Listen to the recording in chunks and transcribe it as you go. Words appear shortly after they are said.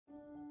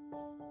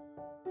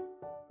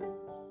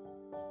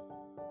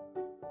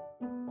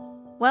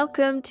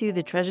Welcome to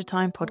the Treasure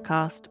Time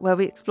podcast, where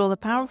we explore the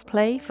power of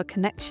play for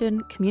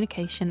connection,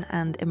 communication,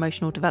 and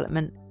emotional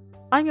development.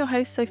 I'm your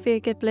host, Sophia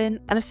Giblin,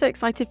 and I'm so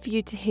excited for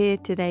you to hear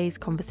today's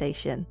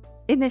conversation.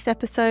 In this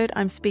episode,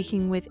 I'm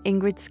speaking with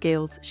Ingrid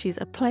Skills. She's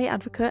a play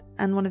advocate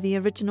and one of the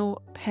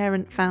original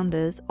parent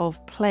founders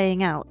of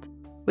Playing Out,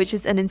 which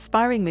is an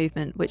inspiring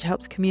movement which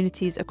helps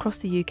communities across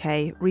the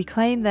UK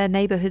reclaim their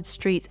neighbourhood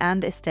streets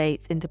and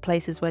estates into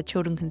places where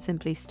children can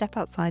simply step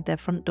outside their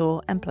front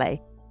door and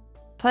play.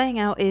 Playing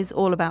Out is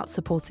all about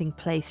supporting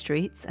play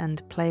streets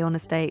and play on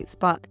estates,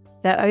 but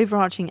their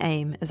overarching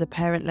aim as a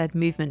parent-led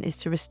movement is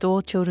to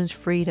restore children's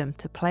freedom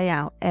to play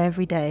out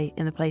every day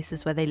in the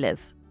places where they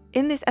live.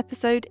 In this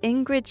episode,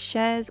 Ingrid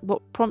shares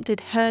what prompted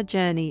her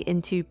journey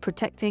into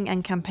protecting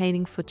and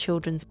campaigning for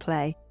children's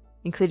play,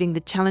 including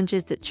the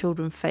challenges that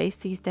children face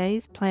these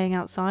days playing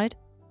outside,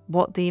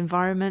 what the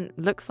environment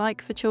looks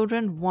like for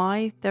children,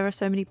 why there are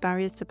so many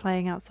barriers to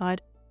playing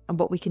outside, and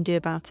what we can do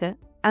about it,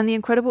 and the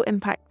incredible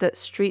impact that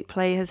street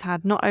play has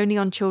had not only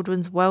on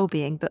children's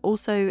well-being, but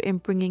also in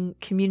bringing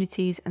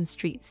communities and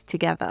streets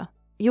together.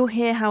 You'll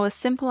hear how a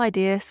simple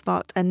idea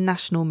sparked a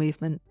national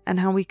movement, and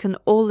how we can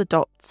all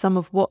adopt some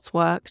of what's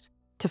worked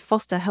to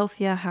foster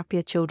healthier,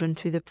 happier children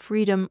through the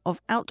freedom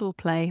of outdoor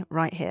play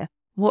right here.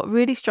 What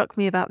really struck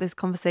me about this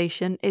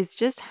conversation is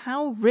just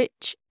how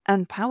rich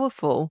and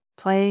powerful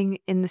playing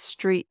in the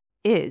street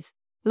is.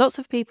 Lots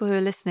of people who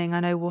are listening,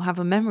 I know, will have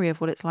a memory of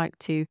what it's like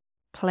to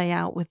play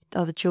out with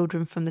other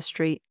children from the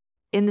street,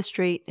 in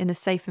a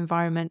safe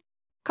environment,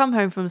 come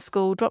home from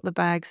school, drop the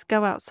bags,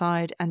 go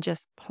outside and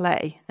just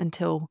play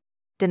until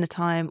dinner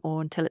time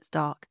or until it's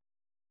dark.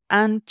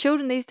 And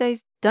children these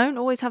days don't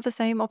always have the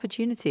same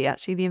opportunity.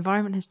 Actually, the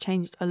environment has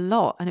changed a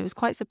lot, and it was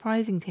quite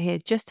surprising to hear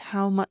just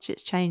how much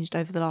it's changed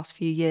over the last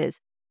few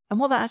years and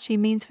what that actually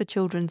means for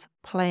children's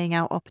playing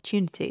out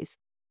opportunities.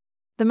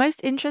 The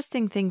most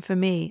interesting thing for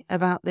me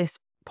about this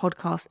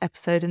podcast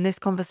episode and this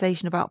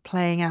conversation about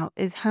playing out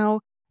is how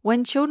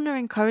when children are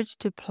encouraged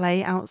to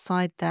play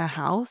outside their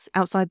house,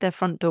 outside their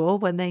front door,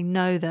 when they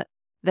know that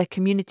their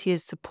community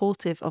is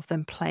supportive of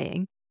them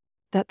playing,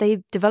 that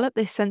they develop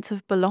this sense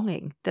of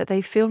belonging, that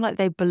they feel like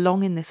they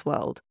belong in this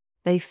world.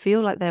 They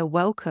feel like they're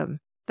welcome,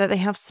 that they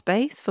have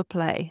space for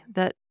play,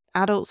 that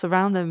adults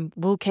around them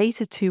will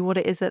cater to what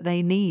it is that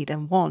they need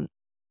and want.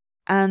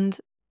 And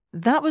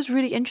that was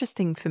really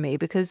interesting for me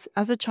because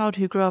as a child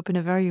who grew up in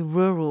a very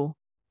rural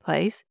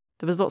place,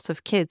 there was lots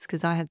of kids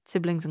because I had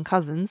siblings and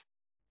cousins,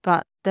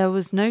 but there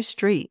was no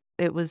street.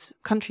 It was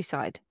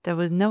countryside. There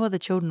was no other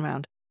children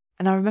around.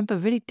 And I remember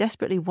really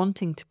desperately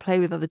wanting to play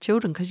with other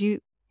children because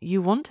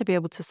you want to be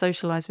able to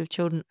socialize with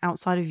children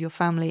outside of your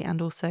family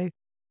and also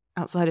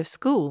outside of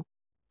school.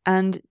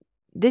 And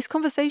this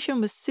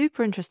conversation was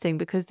super interesting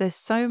because there's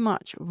so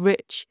much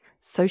rich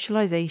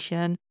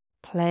socialization,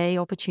 play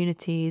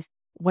opportunities,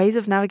 ways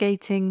of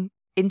navigating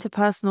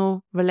interpersonal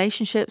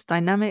relationships,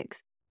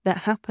 dynamics that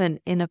happen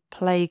in a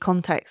play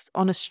context,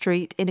 on a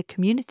street, in a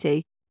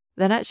community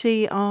that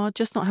actually are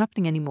just not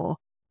happening anymore.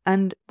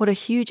 And what a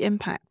huge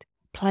impact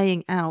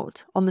playing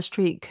out on the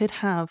street could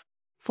have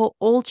for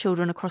all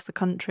children across the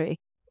country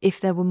if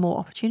there were more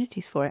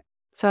opportunities for it.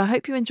 So I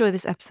hope you enjoy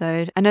this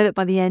episode. I know that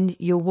by the end,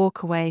 you'll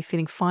walk away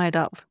feeling fired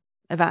up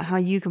about how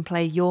you can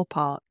play your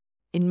part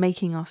in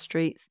making our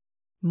streets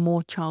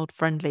more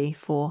child-friendly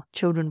for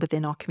children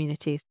within our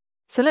communities.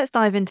 So let's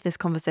dive into this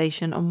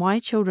conversation on why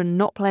children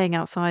not playing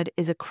outside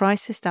is a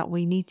crisis that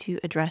we need to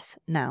address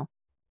now.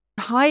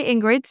 Hi,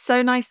 Ingrid.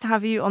 So nice to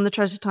have you on the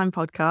Treasure Time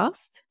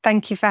podcast.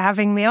 Thank you for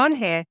having me on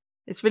here.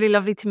 It's really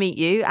lovely to meet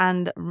you,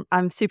 and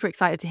I'm super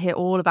excited to hear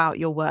all about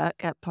your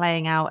work at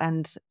Playing Out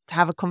and to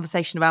have a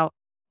conversation about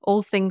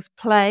all things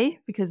play,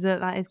 because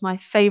that is my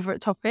favourite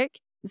topic.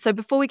 So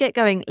before we get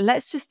going,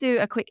 let's just do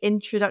a quick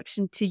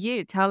introduction to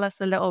you. Tell us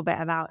a little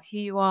bit about who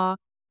you are,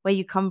 where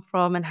you come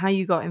from, and how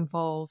you got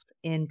involved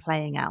in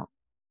Playing Out.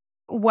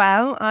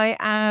 Well, I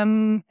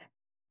am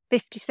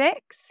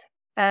 56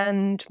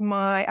 and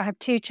I have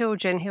two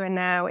children who are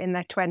now in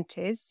their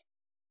 20s.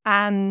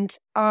 And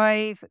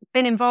I've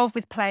been involved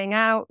with Playing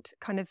Out,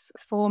 kind of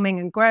forming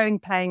and growing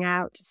Playing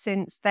Out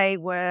since they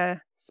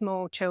were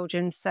small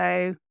children,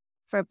 so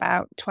for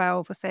about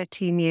 12 or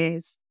 13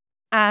 years.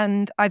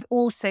 And I've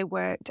also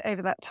worked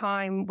over that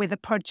time with a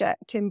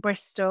project in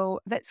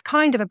Bristol that's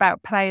kind of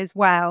about play as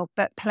well,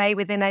 but play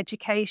within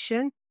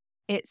education.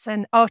 It's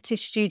an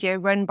artist studio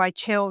run by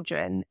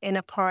children in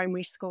a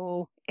primary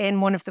school in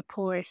one of the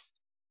poorest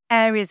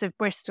areas of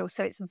Bristol.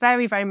 So it's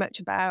very, very much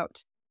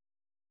about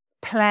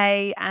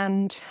play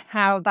and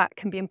how that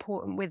can be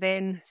important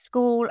within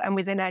school and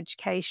within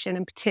education,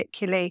 and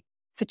particularly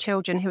for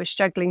children who are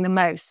struggling the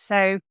most.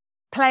 So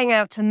Playing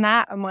Out and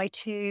that are my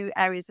two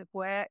areas of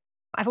work.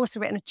 I've also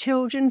written a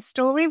children's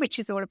story, which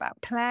is all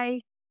about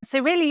play. So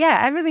really,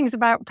 yeah, everything's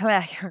about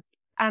play.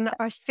 And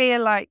I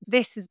feel like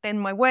this has been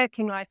my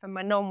working life and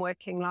my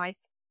non-working life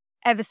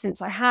ever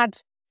since I had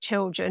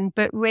children,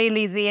 but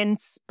really the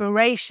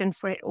inspiration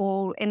for it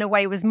all in a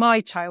way was my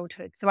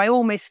childhood. So I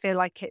almost feel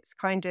like it's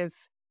kind of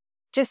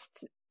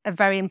just a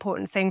very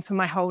important thing for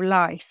my whole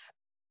life.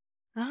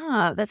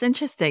 That's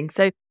interesting.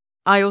 So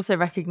I also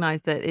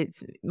recognize that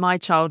it's my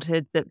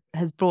childhood that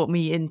has brought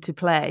me into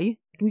play.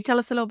 Can you tell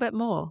us a little bit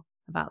more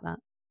about that?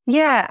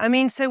 Yeah, I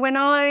mean, so when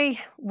I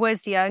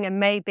was young, and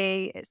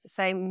maybe it's the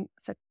same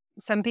for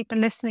some people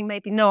listening,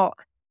 maybe not,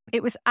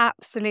 it was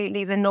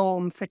absolutely the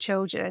norm for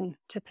children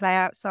to play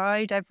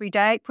outside every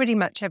day. Pretty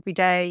much every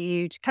day,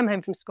 you'd come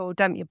home from school,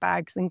 dump your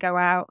bags, and go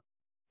out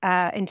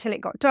until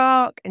it got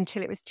dark,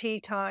 until it was tea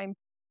time.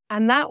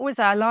 And that was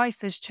our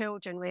life as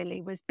children,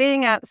 really, was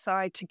being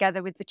outside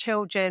together with the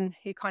children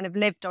who kind of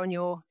lived on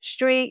your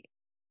street,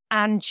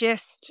 and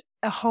just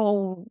a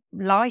whole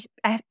life,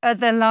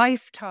 other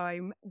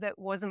lifetime that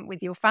wasn't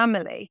with your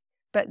family,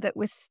 but that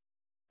was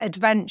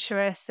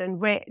adventurous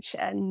and rich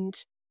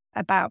and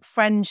about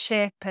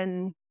friendship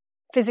and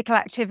physical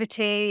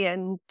activity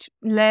and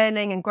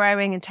learning and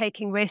growing and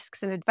taking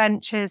risks and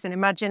adventures and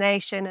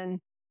imagination and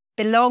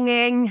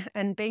belonging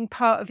and being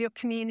part of your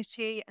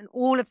community and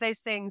all of those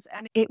things.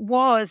 And it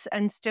was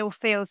and still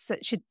feels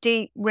such a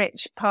deep,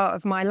 rich part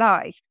of my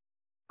life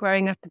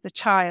growing up as a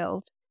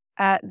child.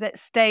 That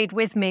stayed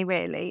with me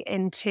really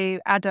into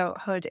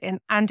adulthood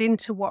and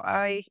into what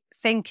I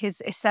think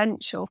is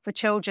essential for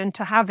children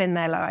to have in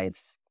their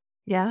lives.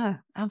 Yeah,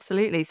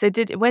 absolutely. So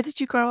where did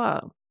you grow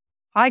up?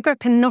 I grew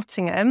up in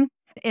Nottingham,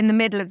 in the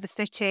middle of the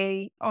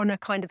city, on a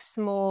kind of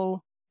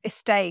small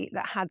estate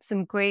that had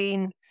some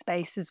green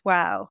space as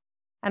well.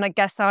 And I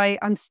guess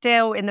I'm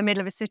still in the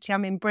middle of a city.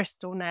 I'm in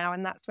Bristol now,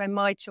 and that's where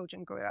my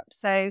children grew up.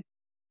 So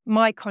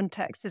my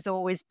context has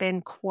always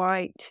been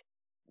quite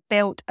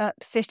built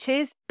up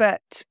cities,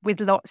 but with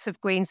lots of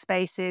green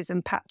spaces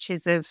and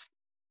patches of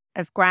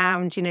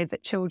ground,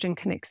 that children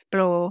can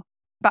explore.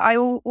 But I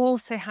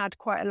also had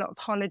quite a lot of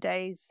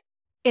holidays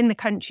in the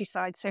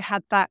countryside, so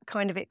had that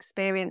kind of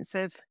experience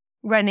of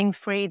running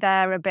free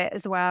there a bit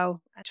as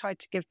well. I tried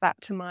to give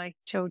that to my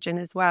children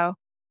as well.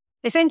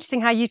 It's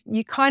interesting how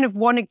you kind of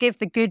want to give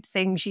the good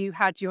things you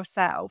had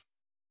yourself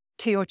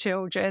to your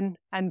children.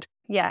 And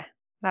yeah,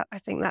 I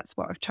think that's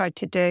what I've tried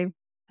to do.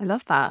 I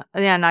love that.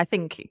 Yeah, and I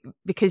think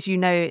because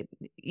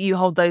you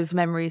hold those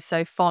memories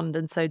so fond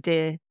and so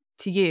dear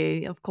to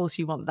you, of course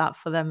you want that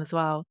for them as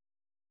well.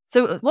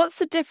 So what's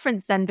the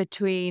difference then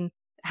between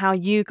how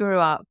you grew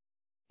up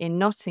in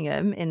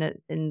Nottingham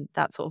in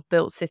that sort of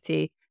built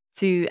city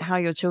to how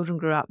your children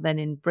grew up then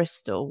in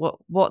Bristol?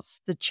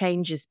 What's the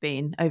changes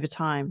been over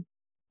time?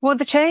 Well,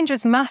 the change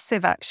was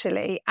massive,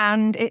 actually.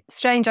 And it's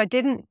strange. I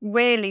didn't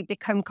really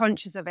become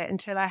conscious of it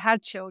until I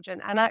had children.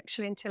 And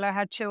actually, until I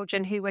had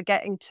children who were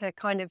getting to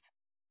kind of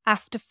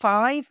after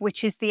 5,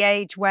 which is the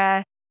age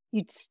where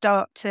you'd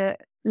start to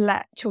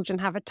let children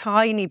have a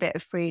tiny bit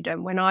of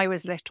freedom when I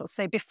was little.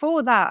 So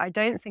before that, I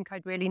don't think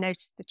I'd really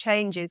noticed the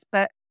changes.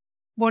 But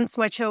once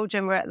my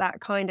children were at that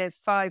kind of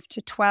 5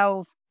 to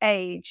 12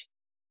 age,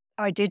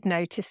 I did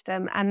notice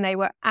them, and they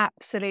were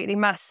absolutely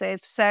massive.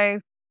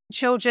 So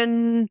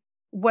children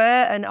were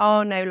and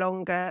are no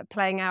longer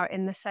playing out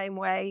in the same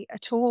way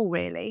at all,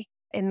 really,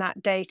 in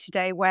that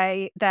day-to-day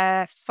way.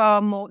 Their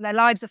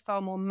lives are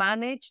far more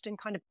managed and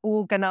kind of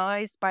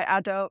organised by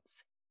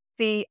adults.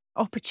 The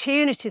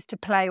opportunities to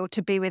play or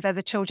to be with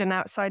other children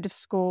outside of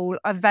school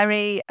are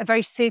very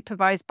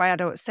supervised by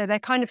adults. So they're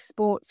kind of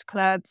sports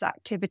clubs,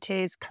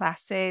 activities,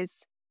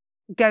 classes,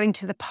 going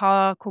to the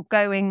park or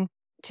going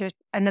to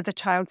another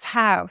child's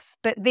house.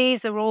 But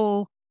these are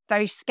all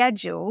very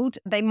scheduled.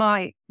 They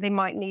might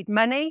need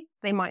money,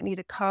 they might need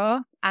a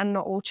car, and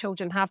not all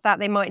children have that.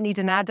 They might need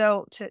an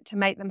adult to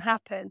make them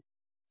happen.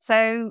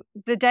 So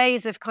the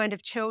days of kind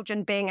of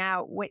children being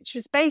out, which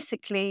was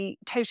basically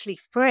totally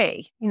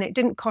free, it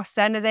didn't cost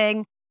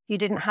anything. You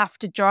didn't have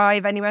to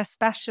drive anywhere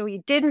special.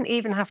 You didn't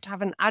even have to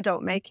have an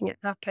adult making it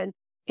happen.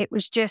 It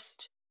was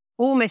just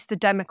almost the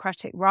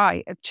democratic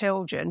right of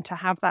children to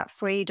have that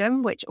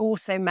freedom, which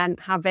also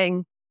meant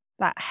having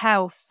that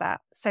health, that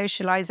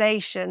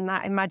socialization,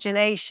 that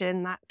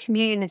imagination, that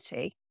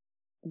community.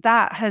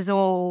 That has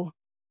all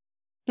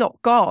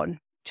not gone.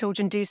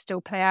 Children do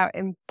still play out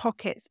in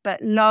pockets,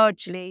 but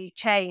largely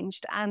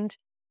changed. And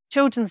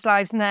children's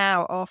lives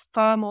now are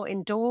far more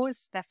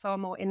indoors. They're far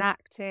more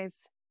inactive.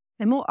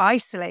 They're more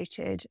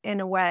isolated in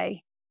a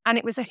way. And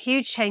it was a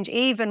huge change,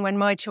 even when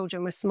my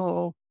children were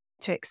small,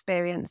 to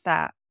experience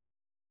that.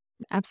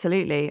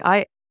 Absolutely.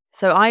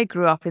 So I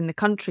grew up in the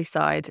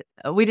countryside.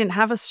 We didn't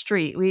have a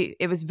street.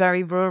 It was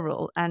very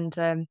rural. And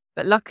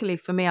but luckily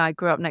for me, I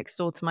grew up next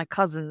door to my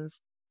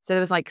cousins. So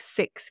there was like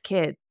 6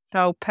 kids.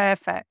 Oh,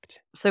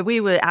 perfect. So we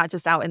were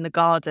just out in the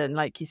garden,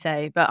 like you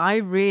say. But I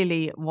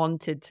really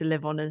wanted to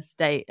live on an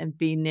estate and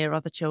be near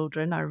other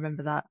children. I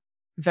remember that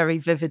very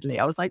vividly.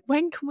 I was like,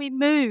 when can we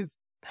move?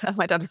 And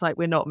my dad was like,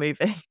 we're not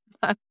moving.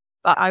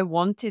 But I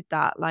wanted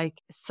that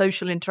like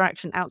social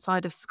interaction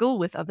outside of school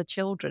with other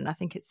children. I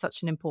think it's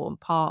such an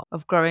important part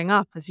of growing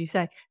up, as you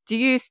say. Do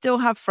you still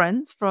have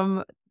friends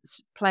from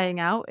playing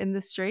out in the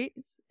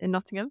streets in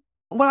Nottingham?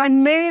 Well, I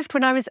moved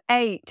when I was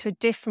 8 to a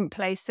different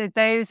place. So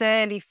those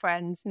early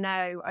friends,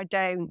 no, I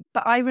don't.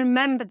 But I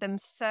remember them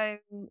so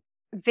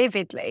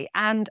vividly.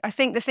 And I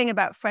think the thing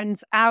about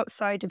friends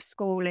outside of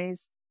school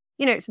is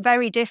it's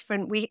very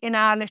different. In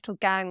our little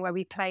gang where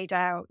we played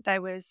out,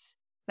 there was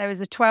a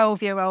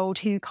 12-year-old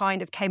who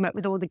kind of came up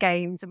with all the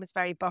games and was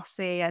very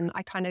bossy. And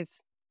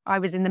I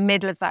was in the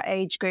middle of that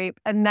age group.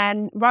 And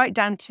then right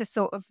down to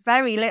sort of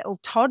very little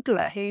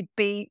toddler who'd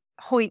be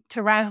hoiked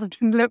around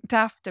and looked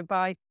after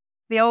by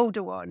the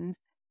older ones.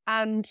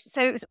 And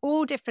so it was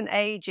all different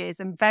ages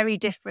and very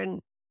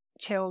different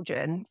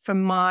children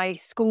from my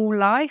school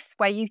life,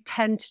 where you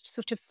tend to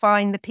sort of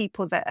find the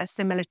people that are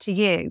similar to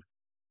you.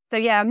 So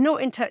yeah, I'm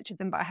not in touch with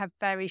them, but I have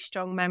very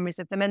strong memories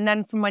of them. And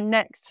then from my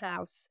next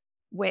house,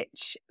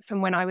 which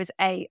from when I was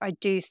 8, I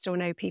do still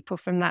know people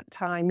from that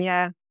time.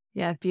 Yeah.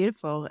 Yeah,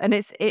 beautiful. And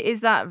it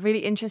is that really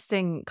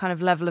interesting kind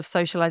of level of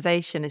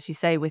socialization, as you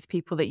say, with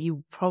people that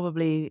you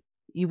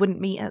wouldn't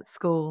meet at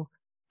school.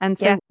 And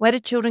so where do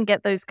children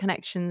get those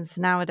connections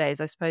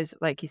nowadays? I suppose,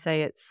 like you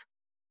say, it's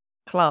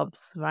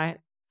clubs, right?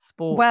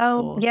 Sports.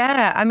 Well,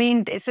 yeah, I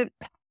mean,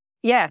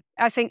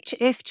 I think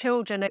if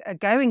children are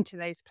going to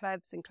those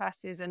clubs and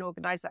classes and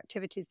organised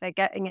activities, they're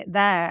getting it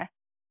there.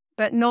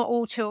 But not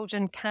all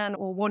children can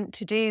or want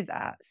to do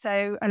that.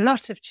 So a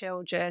lot of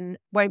children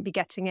won't be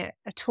getting it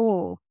at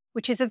all,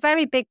 which is a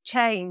very big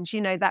change,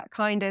 that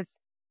kind of.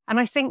 And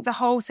I think the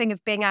whole thing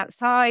of being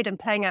outside and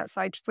playing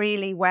outside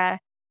freely, where,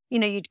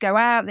 you'd go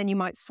out, then you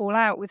might fall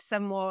out with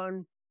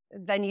someone,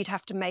 then you'd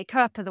have to make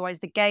up, otherwise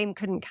the game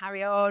couldn't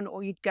carry on,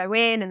 or you'd go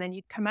in and then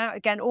you'd come out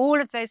again. All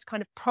of those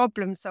kind of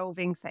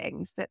problem-solving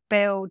things that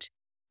build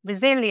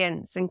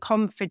resilience and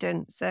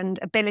confidence and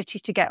ability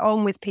to get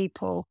on with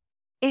people.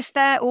 If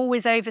they're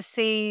always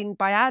overseen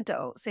by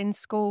adults in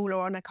school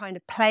or on a kind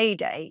of play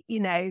date,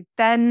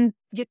 then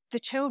the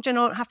children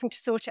aren't having to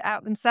sort it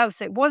out themselves.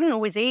 So it wasn't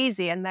always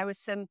easy. And there was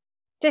some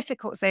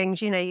difficult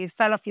things, you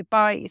fell off your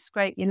bike, you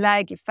scraped your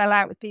leg, you fell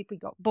out with people, you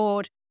got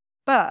bored.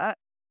 But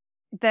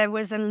there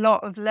was a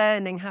lot of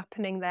learning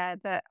happening there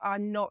that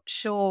I'm not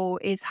sure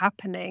is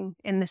happening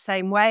in the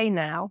same way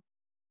now.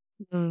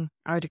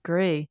 I would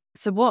agree.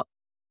 So what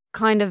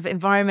kind of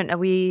environment are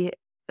we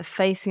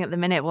facing at the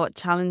minute? What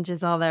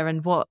challenges are there,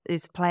 and what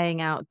is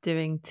playing out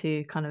doing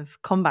to kind of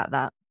combat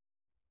that?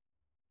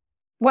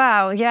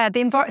 Wow, yeah.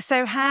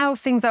 So how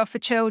things are for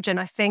children,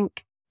 I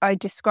think I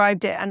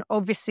described it. And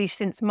obviously,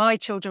 since my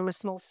children were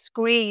small,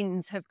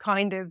 screens have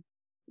kind of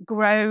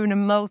grown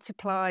and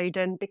multiplied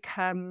and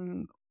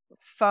become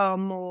far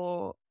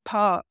more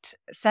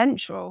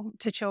central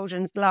to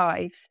children's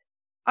lives.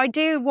 I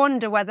do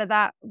wonder whether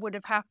that would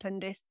have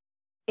happened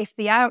if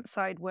the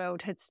outside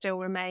world had still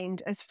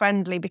remained as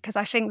friendly, because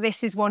I think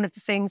this is one of the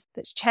things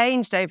that's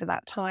changed over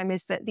that time,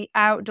 is that the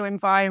outdoor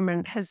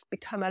environment has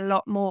become a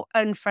lot more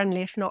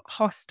unfriendly, if not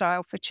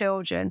hostile, for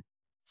children.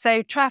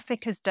 So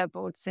traffic has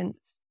doubled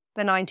since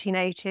the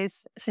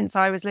 1980s, since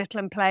I was little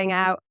and playing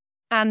out,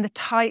 and the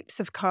types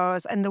of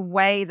cars and the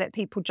way that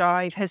people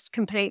drive has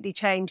completely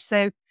changed.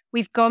 So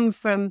we've gone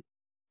from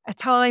a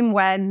time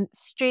when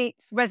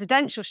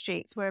residential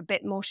streets were a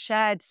bit more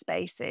shared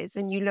spaces,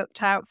 and you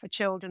looked out for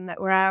children that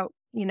were out,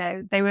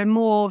 they were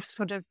more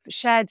sort of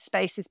shared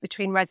spaces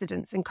between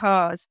residents and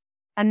cars.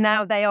 And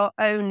now they are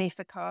only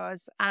for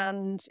cars.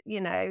 And,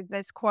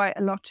 there's quite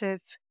a lot of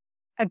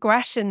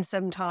aggression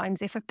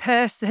sometimes if a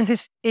person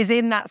is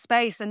in that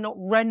space and not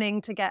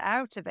running to get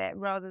out of it,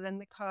 rather than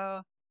the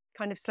car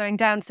kind of slowing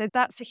down. So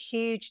that's a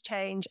huge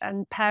change,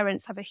 and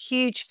parents have a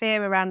huge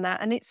fear around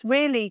that. And it's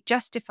really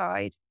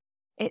justified.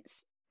 I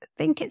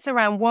think it's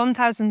around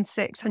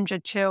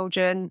 1,600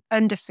 children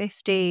under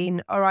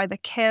 15 are either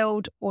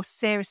killed or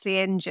seriously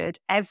injured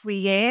every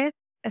year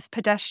as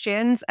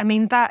pedestrians. I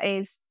mean,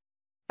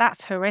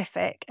 that's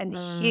horrific and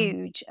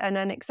huge and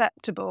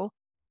unacceptable.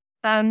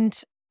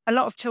 And a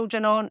lot of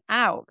children aren't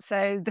out.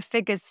 So the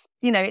figures,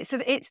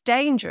 it's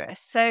dangerous.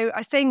 So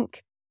I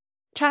think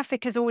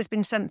traffic has always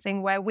been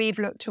something where we've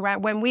looked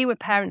around when we were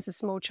parents of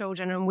small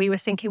children, and we were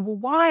thinking, well,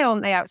 why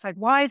aren't they outside?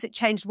 Why has it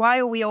changed? Why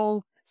are we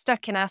all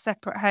stuck in our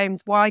separate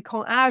homes? Why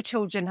can't our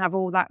children have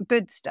all that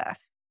good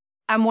stuff?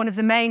 And one of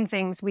the main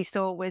things we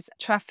saw was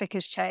traffic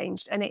has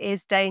changed, and it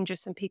is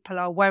dangerous, and people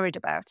are worried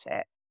about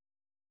it.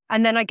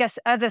 And then I guess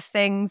other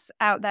things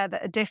out there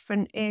that are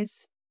different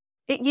is,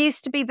 it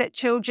used to be that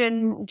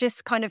children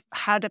just kind of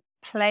had a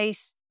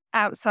place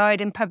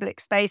outside in public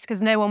space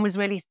because no one was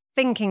really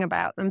thinking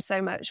about them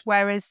so much.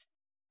 Whereas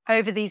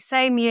over these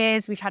same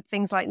years, we've had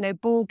things like no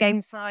ball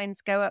game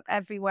signs go up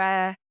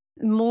everywhere,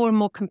 more and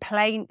more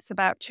complaints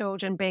about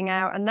children being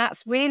out. And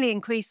that's really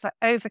increased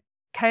over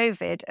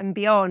COVID and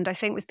beyond, I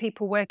think, with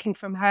people working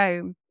from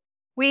home.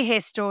 We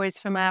hear stories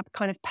from our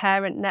kind of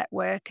parent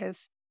network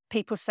of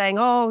people saying,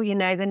 oh,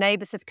 the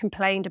neighbours have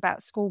complained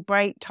about school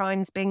break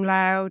times being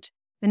loud.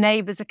 The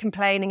neighbours are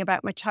complaining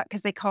about my child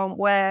because they can't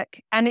work.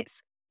 And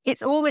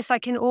it's almost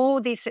like in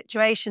all these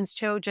situations,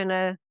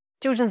 children's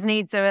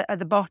needs are at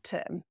the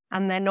bottom,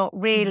 and they're not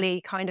really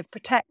kind of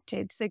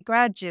protected. So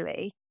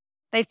gradually,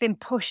 they've been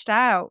pushed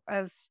out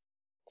of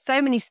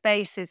so many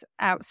spaces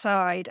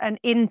outside and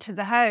into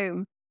the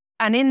home.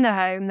 And in the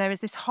home, there is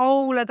this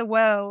whole other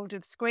world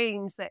of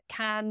screens that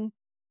can,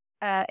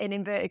 in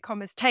inverted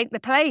commas, take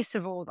the place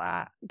of all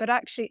that. But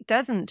actually, it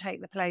doesn't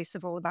take the place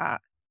of all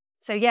that.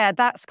 So yeah,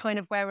 that's kind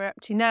of where we're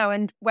up to now.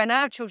 And when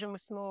our children were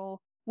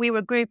small, we were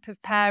a group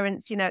of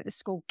parents, at the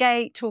school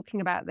gate talking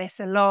about this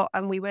a lot.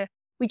 And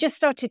we just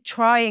started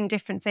trying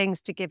different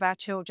things to give our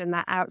children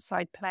that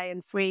outside play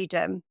and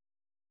freedom.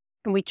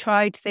 And we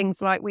tried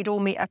things like we'd all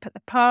meet up at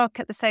the park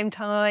at the same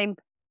time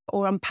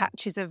or on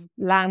patches of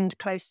land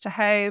close to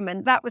home.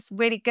 And that was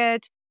really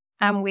good.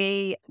 And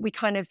we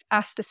kind of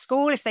asked the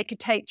school if they could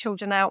take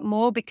children out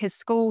more, because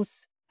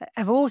schools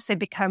have also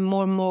become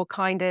more and more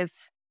kind of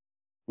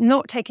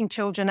not taking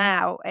children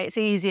out. It's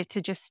easier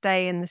to just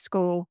stay in the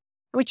school.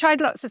 We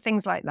tried lots of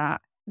things like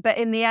that. But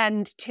in the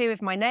end, two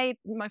of my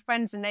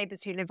friends and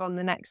neighbours who live on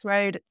the next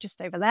road,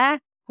 just over there,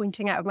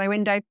 pointing out of my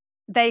window,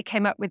 they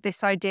came up with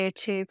this idea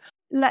to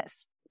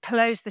let's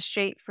close the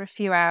street for a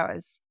few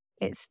hours.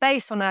 It's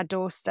space on our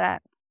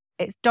doorstep.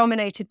 It's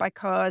dominated by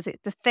cars.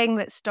 It's the thing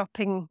that's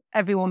stopping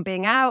everyone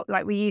being out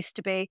like we used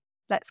to be.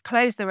 Let's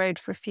close the road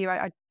for a few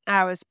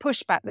hours,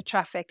 push back the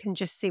traffic and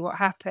just see what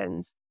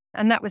happens.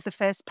 And that was the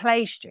first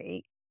play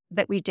street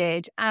that we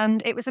did.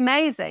 And it was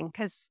amazing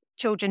because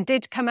children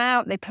did come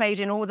out. They played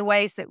in all the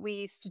ways that we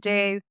used to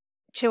do.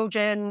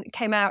 Children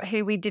came out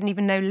who we didn't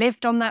even know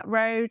lived on that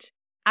road.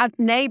 Our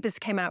neighbours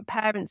came out,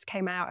 parents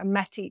came out and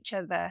met each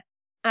other.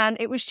 And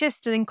it was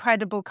just an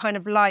incredible kind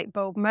of light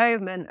bulb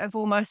moment of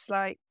almost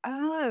like,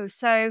 oh,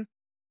 so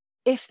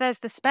if there's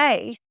the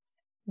space,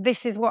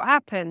 this is what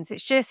happens.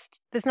 It's just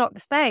there's not the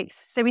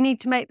space. So we need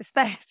to make the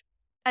space.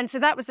 And so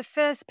that was the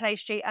first play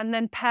street. And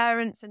then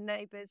parents and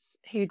neighbours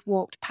who'd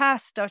walked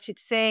past started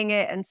seeing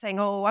it and saying,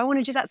 oh, I want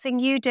to do that thing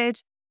you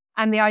did.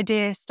 And the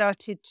idea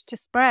started to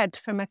spread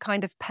from a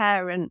kind of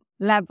parent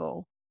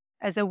level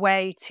as a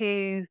way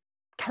to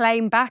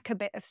claim back a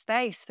bit of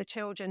space for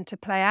children to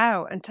play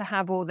out and to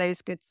have all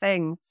those good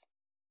things.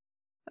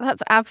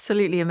 That's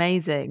absolutely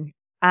amazing.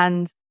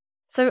 And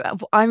so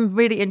I'm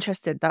really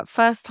interested, that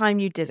first time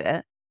you did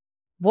it,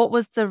 what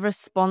was the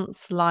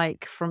response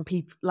like from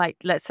people, like,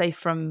 let's say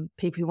from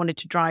people who wanted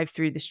to drive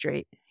through the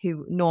street,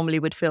 who normally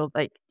would feel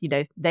like,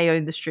 they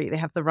own the street, they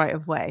have the right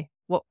of way?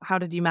 How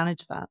did you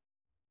manage that?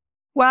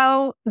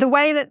 Well, the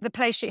way that the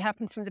play street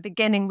happened from the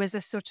beginning was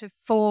a sort of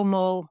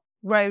formal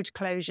road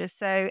closure.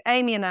 So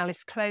Amy and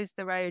Alice closed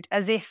the road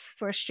as if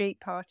for a street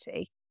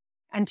party.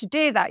 And to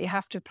do that, you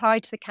have to apply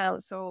to the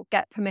council,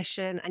 get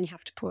permission, and you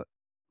have to put,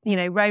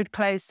 road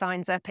closed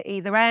signs up at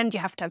either end.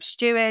 You have to have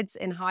stewards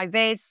in high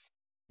vis.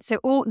 So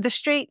all the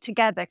street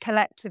together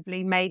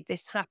collectively made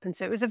this happen.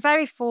 So it was a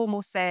very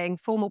formal thing,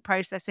 formal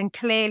process, and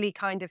clearly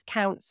kind of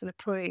council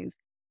approved.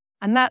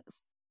 And that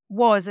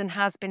was and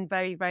has been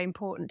very, very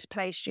important to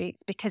play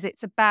streets, because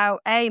it's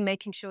about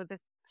making sure the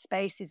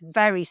space is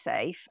very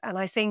safe. And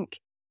I think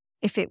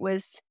if it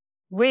was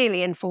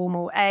really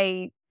informal,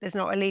 there's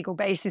not a legal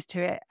basis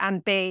to it,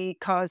 and B,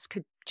 cars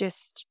could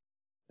just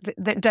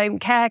that don't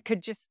care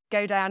could just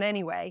go down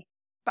anyway.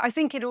 But I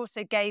think it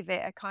also gave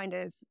it a kind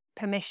of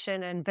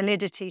permission and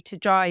validity to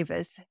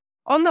drivers.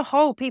 On the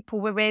whole,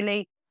 people were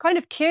really kind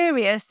of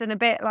curious and a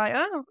bit like,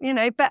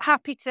 but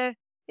happy to,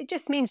 it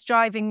just means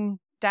driving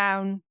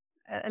down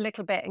a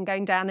little bit and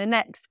going down a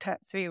next cut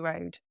through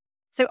road.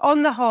 So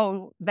on the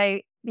whole,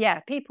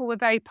 people were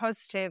very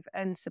positive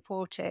and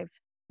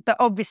supportive. But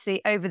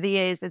obviously over the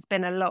years, there's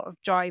been a lot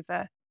of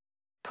driver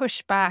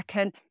pushback,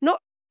 and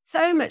not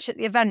so much at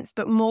the events,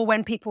 but more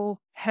when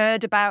people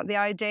heard about the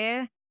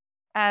idea.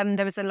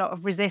 There was a lot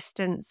of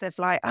resistance of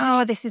like,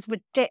 oh, this is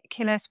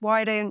ridiculous.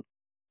 Why don't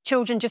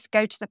children just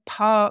go to the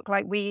park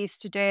like we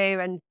used to do?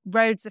 And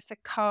roads are for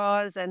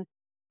cars. And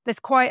there's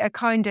quite a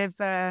kind of,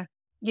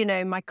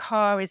 my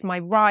car is my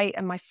right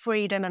and my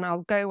freedom, and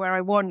I'll go where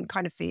I want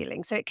kind of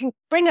feeling. So it can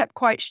bring up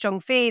quite strong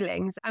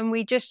feelings. And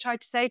we just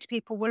tried to say to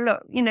people, well,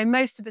 look,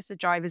 most of us are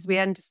drivers. We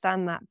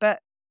understand that. But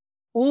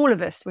all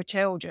of us were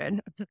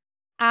children.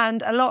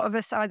 And a lot of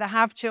us either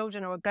have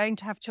children or are going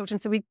to have children.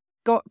 So we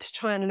got to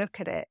try and look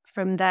at it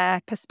from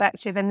their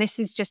perspective. And this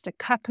is just a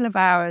couple of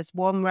hours,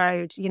 one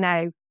road,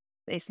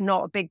 it's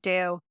not a big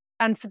deal.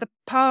 And for the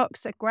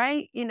parks are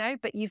great,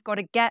 but you've got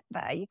to get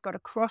there. You've got to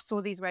cross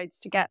all these roads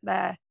to get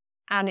there.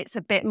 And it's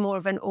a bit more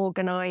of an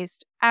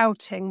organised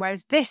outing.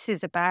 Whereas this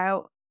is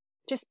about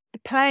just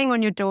playing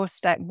on your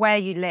doorstep where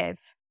you live,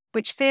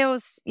 which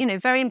feels,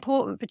 very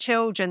important for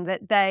children,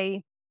 that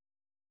they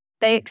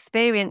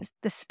experience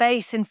the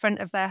space in front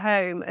of their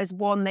home as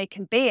one they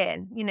can be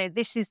in.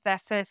 This is their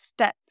first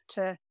step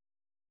to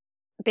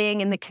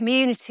being in the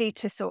community,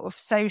 to sort of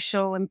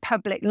social and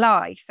public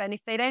life. And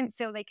if they don't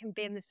feel they can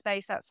be in the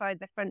space outside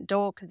their front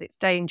door because it's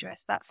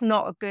dangerous, that's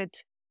not a good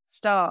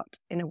start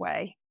in a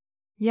way.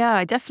 Yeah,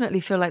 I definitely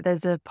feel like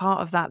there's a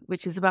part of that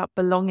which is about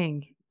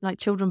belonging. Like,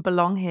 children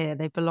belong here,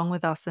 they belong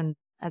with us, and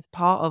as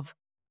part of,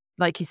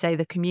 like you say,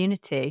 the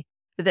community.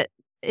 But that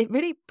it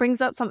really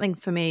brings up something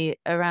for me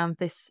around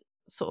this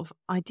sort of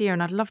idea,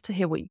 and I'd love to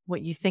hear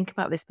what you think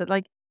about this. But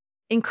like,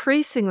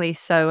 increasingly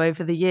so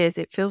over the years,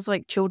 it feels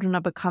like children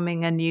are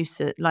becoming a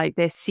nuisance. Like,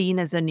 they're seen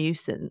as a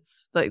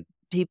nuisance, like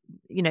people,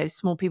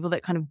 small people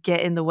that kind of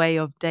get in the way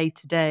of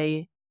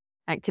day-to-day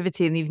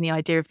activity. And even the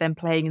idea of them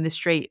playing in the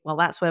street, well,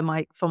 that's where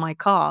for my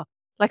car,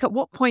 Like, at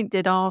what point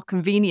did our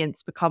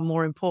convenience become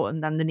more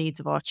important than the needs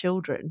of our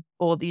children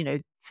or,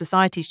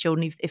 society's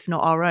children, if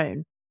not our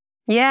own?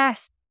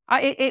 Yes,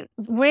 it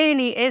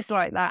really is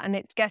like that. And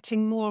it's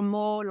getting more and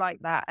more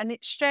like that. And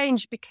it's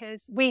strange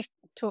because we've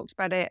talked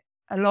about it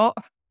a lot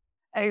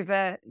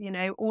over,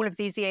 all of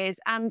these years.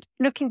 And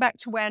looking back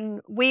to when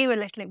we were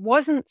little, it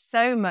wasn't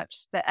so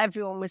much that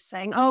everyone was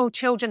saying, oh,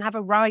 children have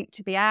a right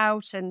to be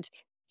out and,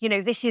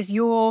 this is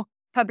your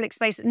public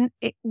space. And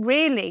it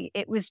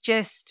was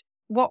just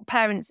what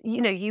parents,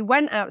 you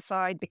went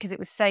outside because it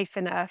was safe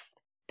enough.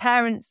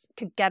 Parents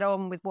could get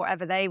on with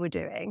whatever they were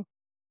doing.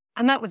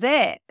 And that was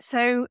it.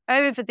 So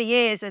over the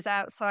years, as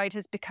outside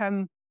has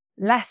become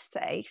less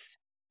safe,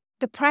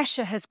 the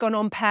pressure has gone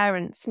on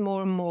parents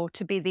more and more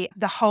to be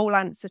the whole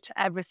answer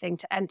to everything,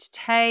 to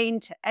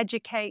entertain, to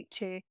educate,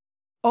 to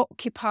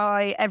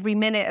occupy every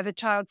minute of a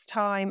child's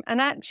time.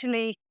 And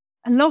actually,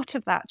 a lot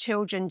of that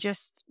children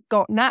just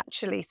got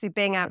naturally through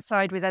being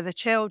outside with other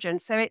children.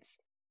 So it's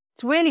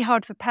really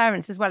hard for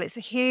parents as well. It's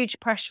a huge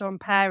pressure on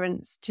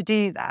parents to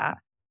do that.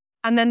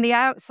 And then the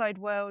outside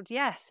world,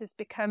 yes, has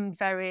become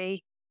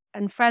very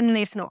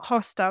unfriendly, if not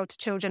hostile to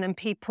children, and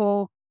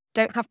people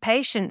don't have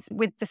patience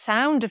with the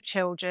sound of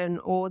children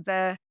or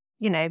I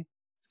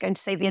was going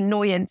to say the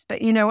annoyance,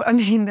 but you know what I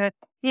mean?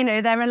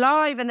 They're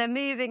alive and they're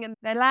moving and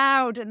they're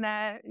loud and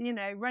they're,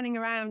 running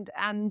around.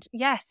 And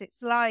yes,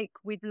 it's like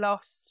we've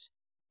lost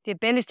the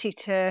ability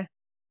to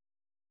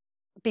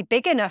be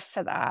big enough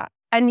for that.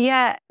 And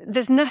yet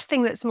there's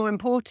nothing that's more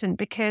important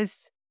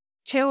because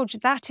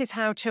that is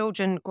how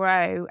children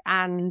grow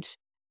and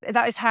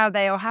that is how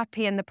they are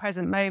happy in the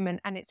present moment.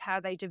 And it's how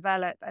they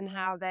develop and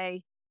how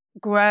they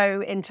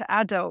grow into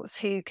adults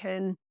who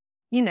can,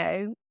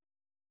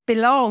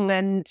 belong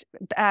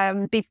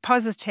and be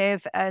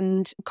positive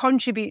and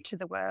contribute to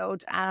the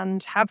world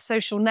and have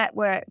social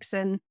networks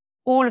and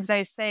all of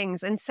those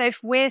things. And so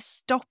if we're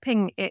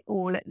stopping it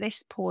all at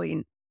this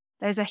point,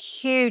 there's a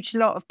huge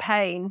lot of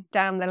pain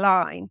down the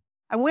line.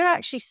 And we're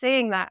actually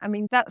seeing that. I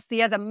mean, that's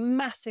the other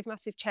massive,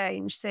 massive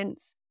change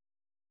since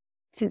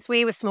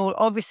we were small.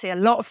 Obviously, a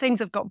lot of things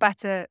have got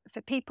better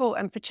for people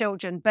and for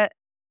children, but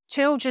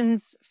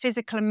children's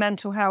physical and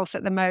mental health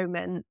at the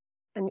moment,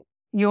 and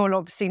you'll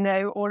obviously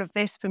know all of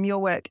this from your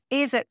work,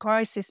 is at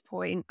crisis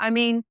point. I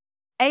mean,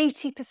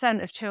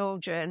 80% of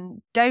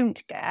children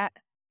don't get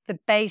the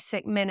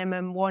basic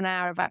minimum 1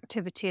 hour of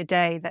activity a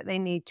day that they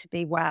need to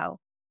be well.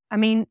 I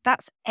mean,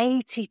 that's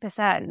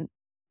 80%.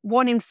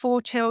 1 in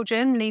 4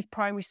 children leave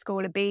primary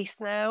school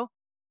obese now.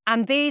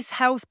 And these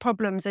health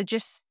problems are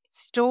just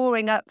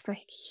storing up for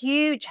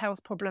huge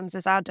health problems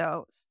as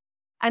adults.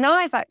 And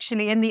I've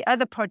actually, in the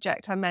other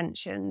project I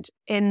mentioned,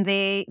 in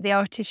the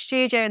artist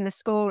studio in the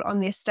school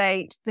on the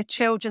estate, the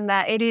children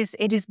there, it is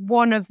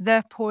one of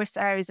the poorest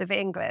areas of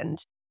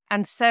England.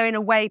 And so in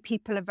a way,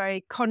 people are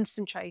very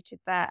concentrated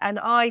there. And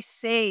I've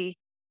seen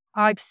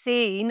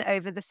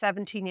over the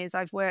 17 years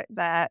I've worked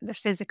there, the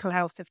physical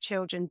health of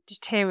children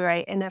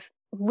deteriorate in a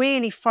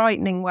really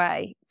frightening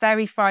way,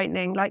 very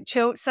frightening. Like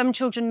some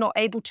children not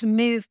able to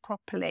move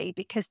properly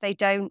because they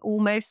don't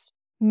almost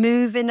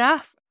move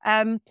enough.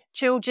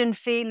 Children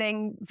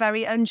feeling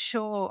very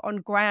unsure on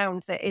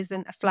ground that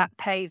isn't a flat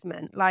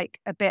pavement, like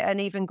a bit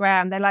uneven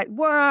ground. They're like,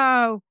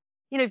 whoa,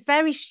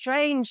 very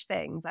strange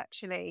things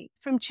actually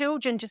from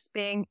children just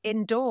being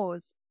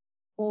indoors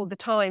all the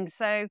time.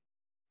 So,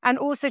 and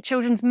also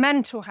children's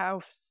mental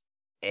health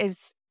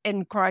is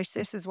in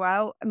crisis as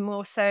well, and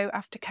more so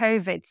after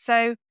COVID.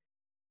 So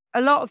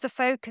a lot of the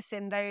focus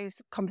in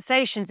those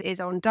conversations is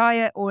on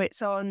diet or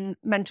it's on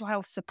mental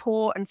health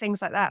support and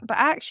things like that. But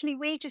actually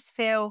we just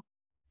feel,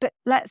 but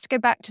let's go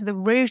back to the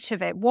root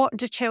of it. What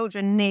do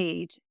children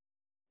need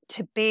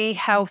to be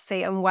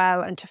healthy and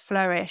well and to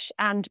flourish?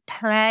 And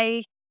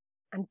play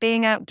and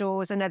being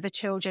outdoors and other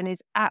children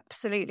is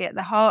absolutely at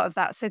the heart of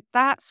that. So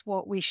that's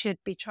what we should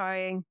be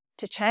trying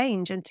to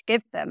change and to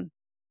give them.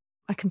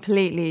 I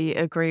completely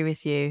agree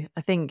with you.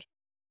 I think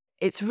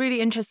it's really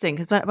interesting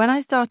because when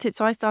I started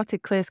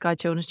Clear Sky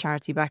Children's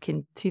Charity back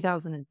in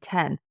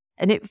 2010,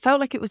 and it felt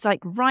like it was like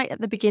right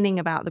at the beginning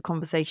about the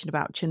conversation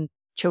about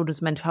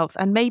children's mental health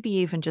and maybe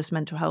even just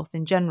mental health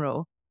in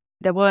general.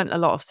 There weren't a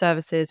lot of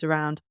services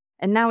around.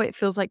 And now it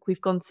feels like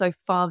we've gone so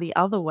far the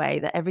other way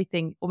that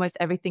almost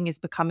everything is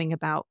becoming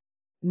about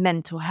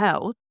mental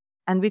health.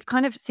 And we've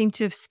kind of seemed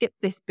to have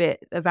skipped this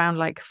bit around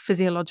like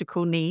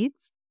physiological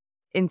needs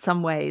in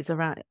some ways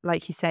around,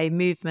 like you say,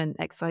 movement,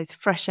 exercise,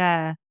 fresh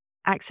air,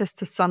 access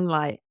to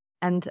sunlight.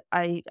 And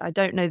I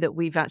don't know that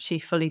we've actually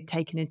fully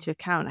taken into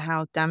account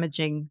how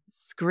damaging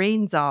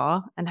screens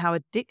are and how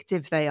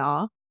addictive they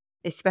are,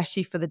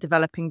 especially for the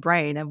developing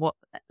brain, and what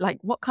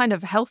kind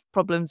of health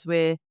problems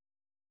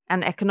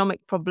and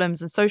economic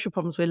problems and social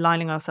problems we're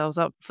lining ourselves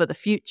up for the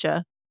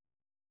future.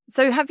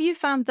 So have you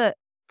found that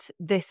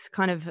this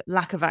kind of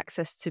lack of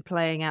access to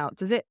playing out,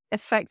 does it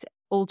affect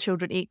all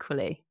children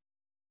equally?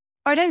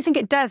 I don't think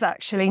it does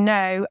actually,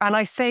 no. And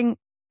I think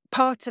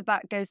part of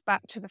that goes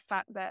back to the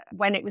fact that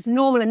when it was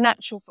normal and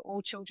natural for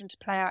all children to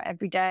play out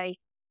every day,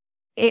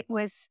 it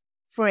was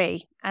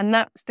free. And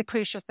that's the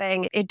crucial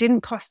thing. It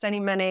didn't cost any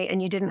money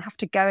and you didn't have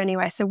to go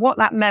anywhere. So what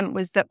that meant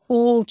was that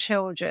all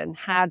children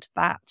had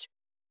that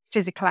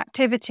physical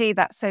activity,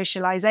 that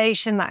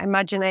socialization, that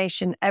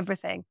imagination,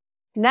 everything.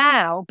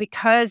 Now,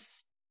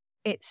 because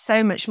it's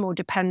so much more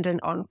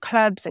dependent on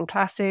clubs and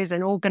classes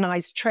and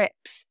organized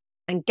trips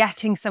and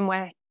getting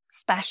somewhere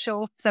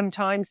special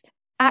sometimes,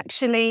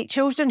 actually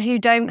children who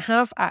don't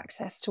have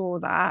access to all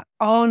that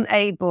aren't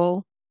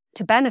able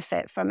to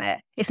benefit from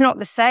it. It's not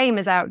the same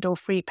as outdoor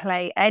free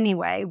play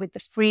anyway, with the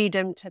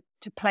freedom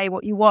to play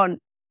what you want.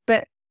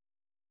 But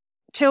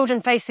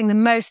children facing the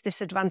most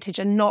disadvantage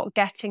are not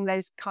getting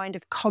those kind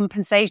of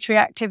compensatory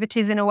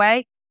activities in a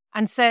way.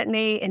 And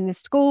certainly in the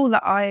school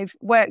that I've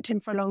worked in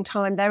for a long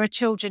time, there are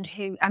children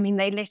who,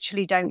 they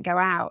literally don't go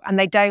out, and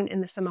they don't in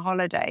the summer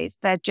holidays.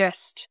 They're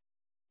just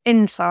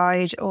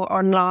inside or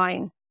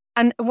online.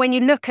 And when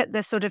you look at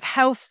the sort of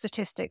health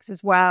statistics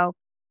as well,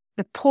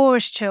 the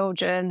poorest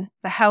children,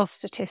 the health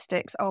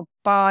statistics are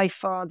by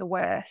far the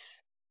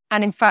worst.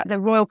 And in fact, the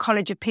Royal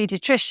College of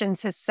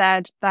Paediatricians has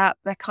said that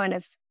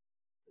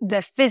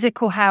the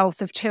physical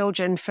health of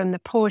children from the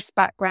poorest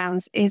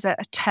backgrounds is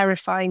at a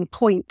terrifying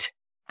point.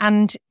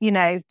 And,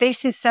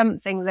 this is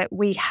something that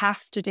we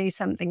have to do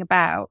something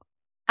about.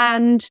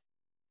 And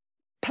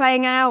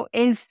playing out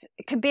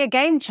can be a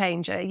game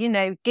changer,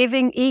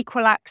 giving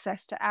equal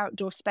access to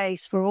outdoor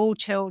space for all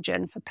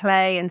children for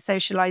play and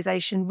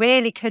socialization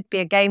really could be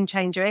a game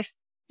changer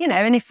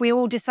if we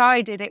all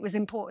decided it was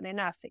important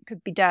enough, it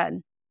could be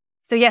done.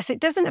 So yes, it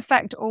doesn't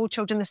affect all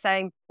children the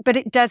same, but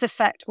it does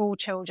affect all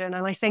children.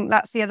 And I think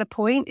that's the other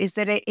point, is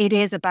that it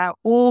is about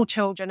all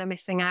children are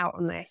missing out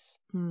on this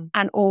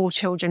and all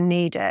children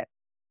need it.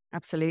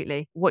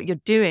 Absolutely. What you're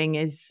doing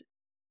is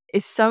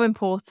so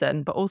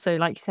important, but also,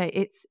 like you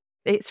say,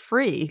 it's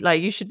free. Like,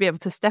 you should be able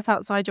to step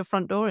outside your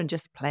front door and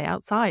just play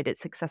outside.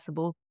 It's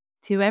accessible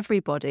to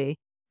everybody.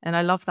 And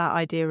I love that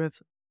idea of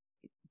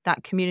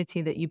that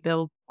community that you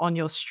build on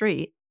your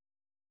street.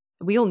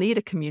 We all need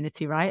a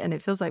community, right? And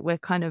it feels like we're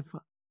kind of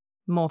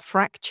more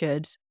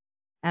fractured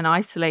and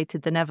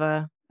isolated than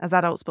ever as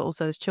adults, but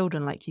also as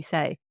children, like you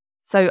say.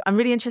 So I'm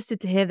really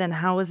interested to hear then,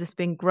 how has this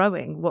been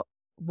growing?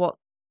 What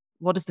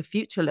does the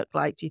future look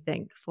like, do you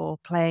think, for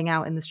playing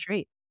out in the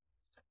street?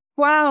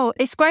 Well,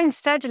 it's grown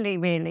steadily,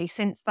 really,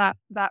 since that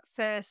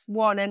first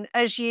one. And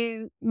as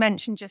you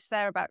mentioned just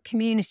there about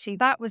community,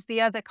 that was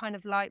the other kind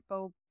of light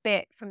bulb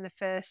bit from the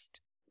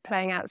first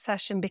playing out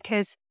session,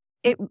 because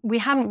we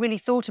hadn't really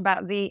thought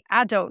about the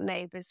adult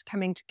neighbours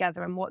coming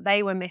together and what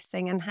they were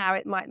missing and how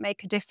it might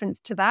make a difference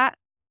to that.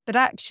 But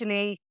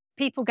actually,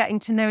 people getting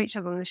to know each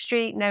other on the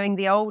street, knowing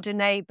the older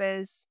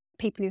neighbours,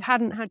 people who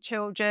hadn't had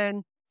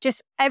children,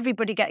 just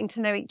everybody getting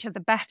to know each other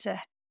better,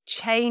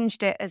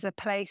 changed it as a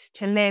place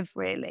to live,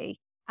 really.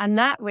 And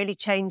that really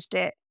changed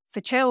it for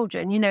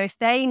children. If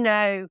they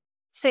know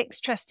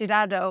 6 trusted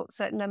adults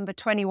at number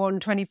 21,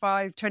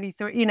 25,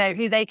 23,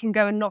 who they can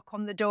go and knock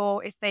on the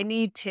door if they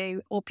need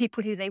to, or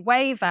people who they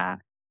wave at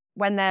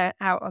when they're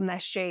out on their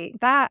street,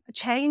 that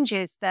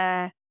changes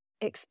their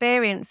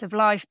experience of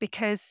life,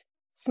 because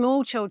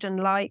small children,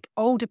 like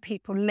older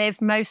people,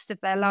 live most of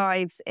their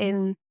lives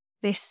in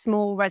this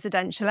small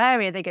residential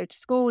area. They go to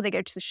school, they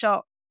go to the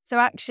shop. So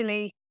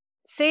actually,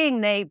 seeing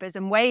neighbours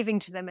and waving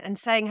to them and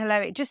saying hello,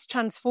 it just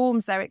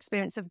transforms their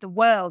experience of the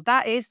world.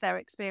 That is their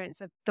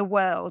experience of the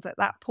world at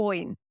that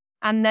point.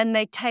 And then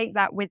they take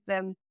that with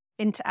them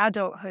into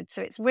adulthood.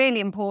 So it's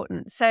really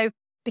important. So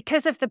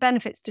because of the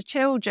benefits to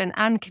children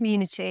and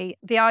community,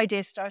 the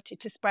idea started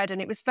to spread.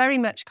 And it was very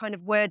much kind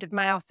of word of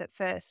mouth at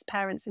first.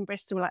 Parents in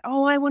Bristol were like,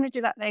 oh, I want to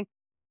do that thing.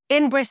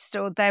 In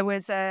Bristol, there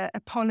was a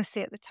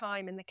policy at the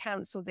time in the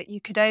council that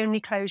you could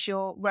only close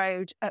your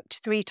road up to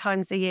 3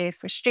 times a year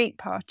for a street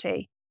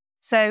party.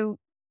 So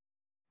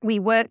we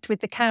worked with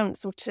the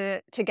council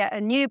to get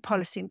a new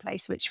policy in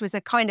place, which was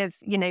a kind of,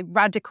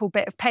 radical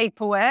bit of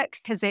paperwork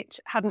because it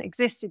hadn't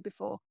existed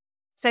before.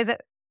 So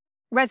that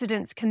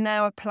residents can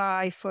now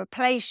apply for a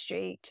play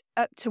street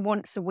up to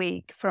once a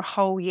week for a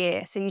whole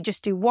year. So you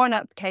just do one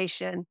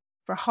application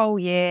for a whole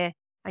year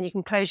and you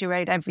can close your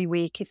road every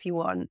week if you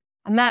want.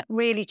 And that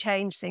really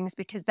changed things,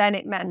 because then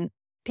it meant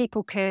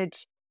people could,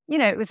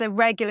 it was a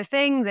regular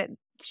thing that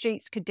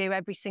streets could do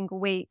every single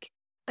week.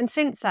 And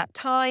since that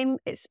time,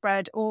 it's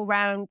spread all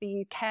around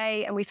the UK,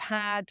 and we've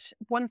had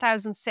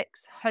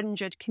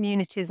 1,600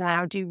 communities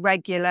now do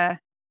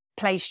regular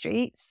play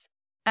streets,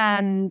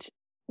 and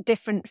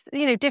different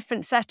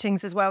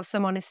settings as well.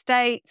 Some on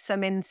estates,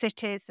 some in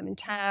cities, some in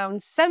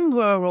towns, some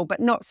rural, but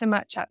not so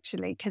much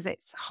actually, because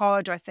it's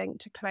harder, I think,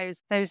 to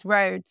close those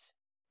roads.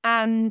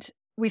 And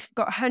we've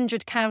got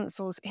 100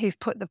 councils who've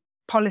put the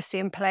policy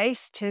in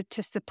place to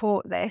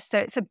support this. So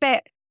it's a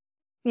bit,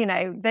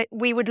 that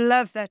we would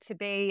love there to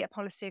be a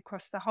policy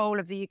across the whole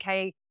of the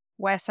UK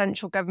where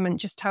central government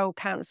just told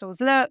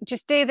councils, look,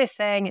 just do this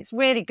thing. It's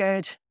really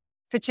good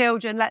for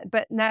children.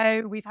 But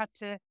no, we've had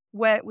to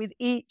work with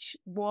each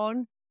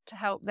one to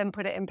help them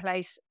put it in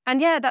place.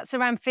 And yeah, that's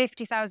around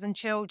 50,000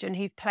 children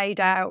who've played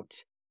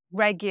out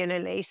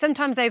regularly,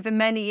 sometimes over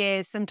many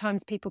years.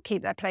 Sometimes people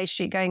keep their play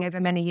street going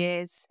over many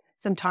years.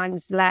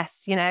 sometimes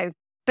less,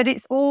 but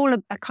it's all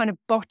a kind of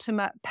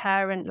bottom-up,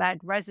 parent-led,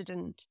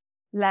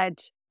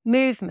 resident-led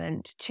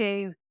movement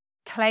to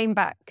claim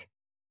back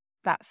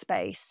that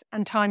space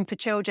and time for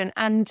children.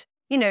 And,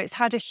 it's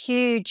had a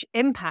huge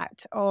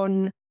impact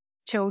on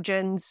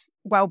children's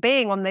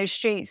well-being on those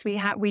streets.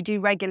 We do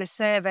regular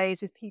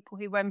surveys with people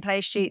who run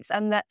play streets,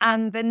 and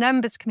the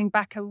numbers coming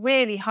back are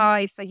really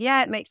high for,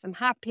 it makes them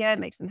happier, it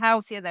makes them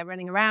healthier, they're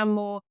running around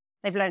more,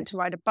 they've learned to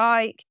ride a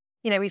bike.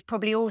 We've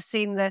probably all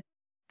seen the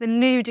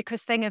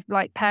ludicrous thing of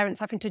like parents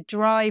having to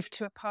drive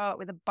to a park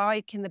with a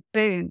bike in the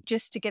boot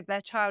just to give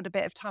their child a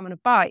bit of time on a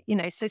bike,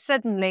 so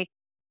suddenly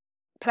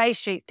play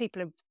streets,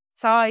 people are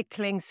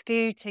cycling,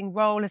 scooting,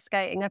 roller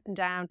skating up and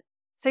down.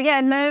 So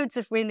loads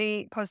of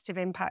really positive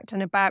impact,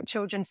 and about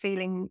children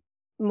feeling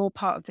more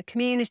part of the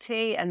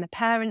community and the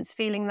parents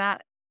feeling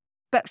that.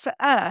 But for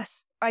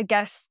us, I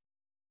guess,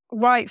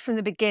 right from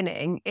the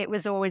beginning, it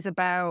was always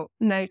about,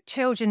 no,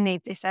 children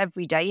need this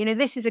every day.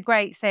 This is a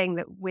great thing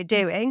that we're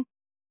doing,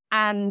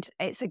 and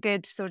it's a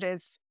good sort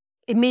of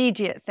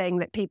immediate thing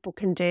that people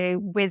can do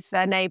with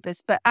their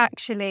neighbours. But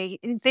actually,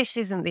 this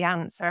isn't the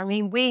answer. I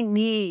mean, we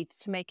need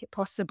to make it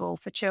possible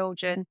for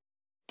children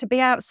to be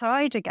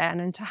outside again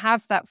and to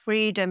have that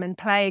freedom and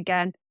play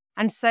again.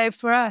 And so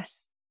for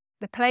us,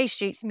 the Play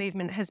Streets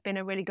movement has been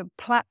a really good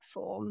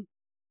platform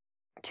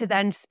to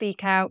then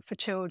speak out for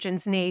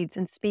children's needs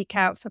and speak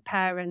out for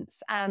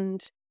parents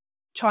and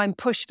try and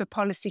push for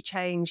policy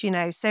change,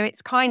 So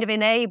it's kind of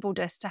enabled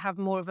us to have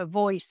more of a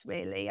voice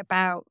really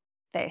about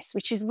this,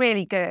 which is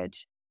really good.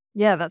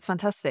 Yeah, that's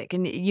fantastic.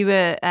 And you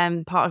were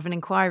part of an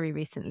inquiry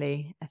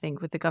recently, I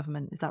think, with the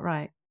government. Is that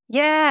right?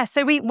 Yeah.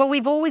 So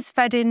we've always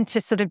fed into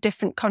sort of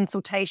different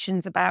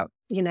consultations about,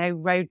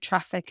 road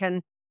traffic.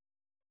 And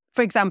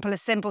for example, a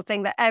simple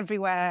thing that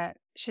everywhere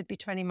should be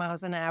 20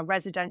 miles an hour,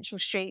 residential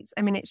streets.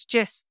 I mean, it's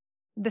just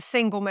the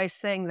single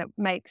most thing that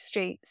makes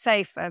streets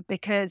safer,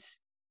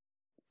 because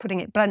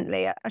putting it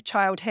bluntly, a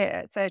child hit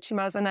at 30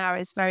 miles an hour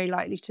is very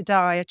likely to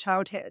die. A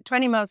child hit at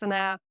 20 miles an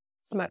hour,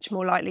 it's much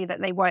more likely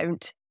that they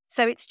won't.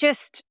 So it's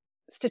just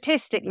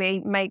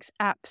statistically makes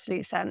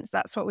absolute sense.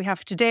 That's what we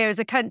have to do as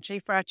a country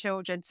for our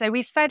children. So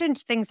we've fed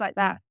into things like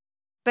that.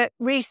 But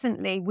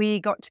recently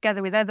we got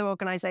together with other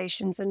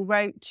organisations and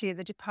wrote to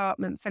the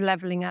Department for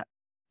Levelling Up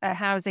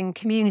Housing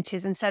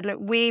Communities and said, look,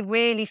 we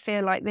really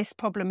feel like this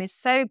problem is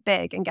so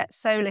big and gets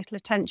so little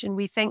attention.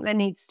 We think there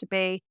needs to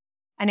be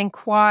an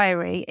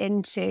inquiry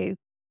into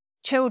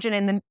children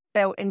in the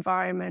built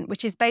environment,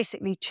 which is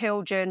basically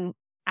children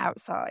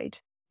outside.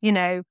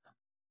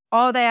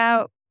 Are they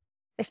out?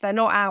 If they're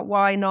not out,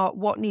 why not?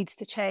 What needs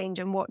to change,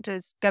 and what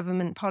does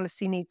government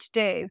policy need to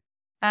do?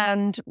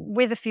 And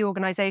with a few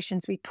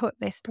organisations, we put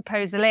this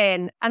proposal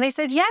in, and they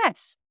said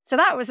yes. So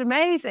that was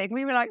amazing.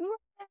 We were like,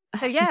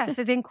 so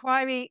so the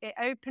inquiry, it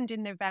opened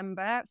in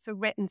November for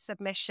written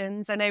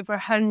submissions, and over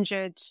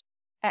 100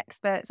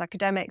 experts,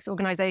 academics,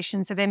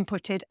 organisations have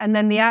inputted. And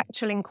then the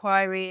actual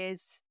inquiry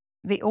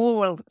the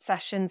oral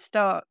sessions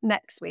start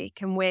next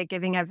week, and we're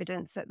giving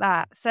evidence at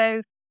that.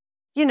 So,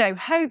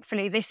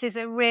 hopefully this is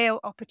a real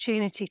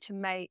opportunity to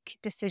make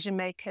decision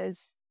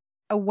makers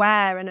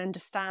aware and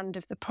understand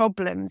of the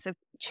problems of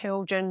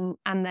children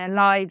and their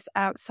lives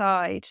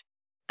outside.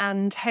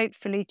 And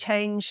hopefully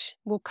change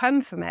will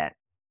come from it.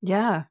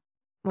 Yeah.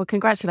 Well,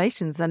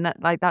 congratulations. And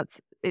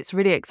it's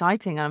really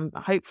exciting. I'm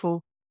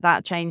hopeful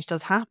that change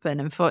does happen,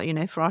 and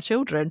for our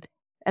children.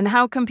 And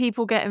how can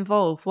people get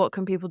involved? What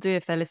can people do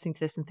if they're listening to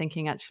this and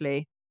thinking,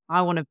 actually,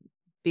 I want to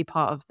be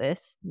part of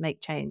this,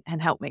 make change and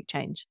help make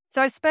change?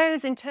 So I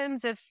suppose in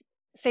terms of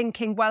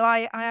thinking, well,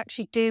 I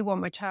actually do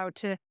want my child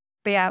to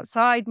be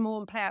outside more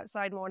and play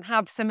outside more and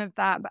have some of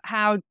that,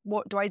 but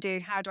what do I do?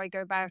 How do I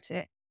go about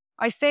it?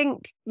 I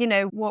think,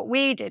 what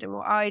we did and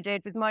what I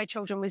did with my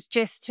children was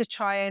just to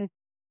try and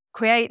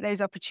create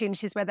those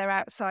opportunities where they're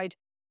outside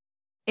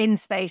in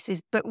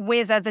spaces, but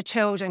with other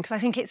children. Because I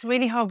think it's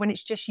really hard when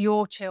it's just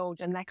your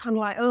children. They're kind of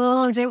like,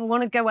 oh, I don't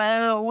want to go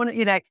out.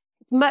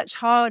 It's much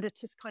harder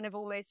to kind of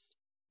almost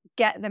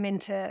get them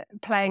into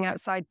playing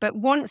outside. But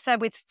once they're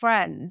with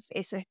friends,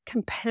 it's a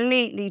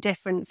completely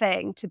different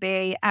thing to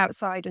be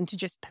outside and to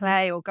just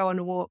play or go on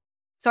a walk.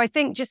 So I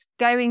think just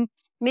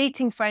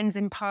meeting friends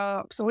in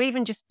parks, or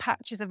even just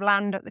patches of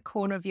land at the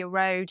corner of your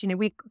road.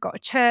 We've got a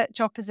church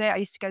opposite. I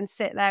used to go and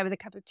sit there with a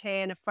cup of tea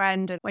and a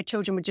friend, and my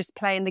children would just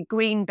play in the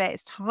green bit.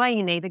 It's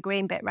tiny, the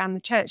green bit around the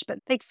church,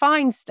 but they'd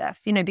find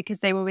stuff, because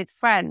they were with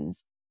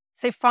friends.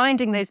 So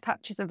finding those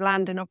patches of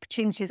land and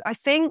opportunities, I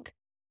think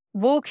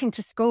walking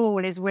to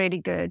school is really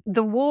good.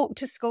 The walk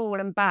to school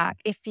and back,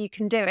 if you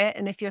can do it,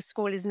 and if your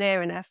school is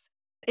near enough,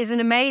 is an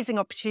amazing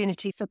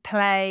opportunity for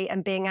play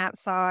and being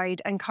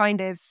outside, and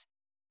kind of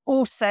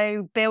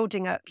also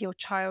building up your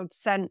child's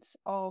sense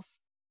of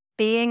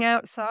being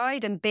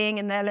outside and being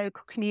in their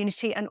local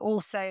community, and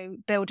also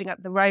building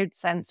up the road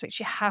sense, which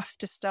you have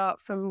to start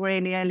from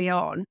really early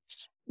on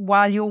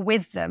while you're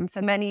with them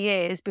for many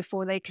years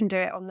before they can do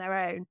it on their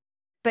own.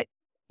 But,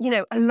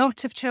 a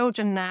lot of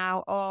children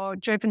now are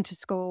driven to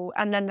school,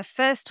 and then the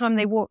first time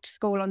they walk to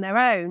school on their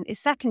own is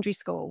secondary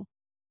school.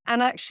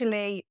 And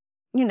actually,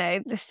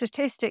 the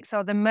statistics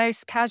are the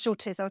most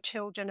casualties are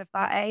children of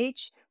that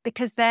age,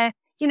 because they're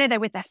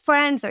with their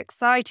friends, they're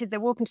excited, they're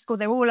walking to school,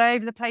 they're all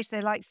over the place,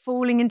 they're like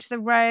falling into the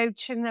road,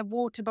 chugging their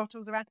water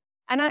bottles around.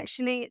 And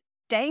actually it's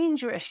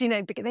dangerous,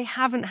 because they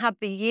haven't had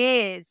the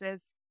years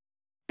of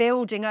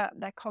building up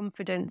their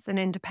confidence and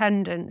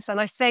independence. And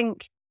I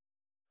think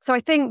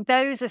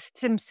those are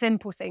some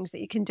simple things that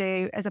you can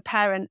do as a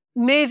parent.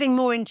 Moving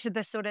more into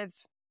the sort of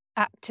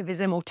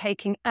activism or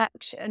taking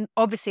action,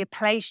 obviously a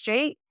play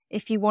street,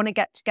 if you want to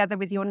get together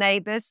with your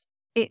neighbours,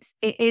 it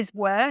is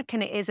work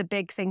and it is a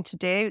big thing to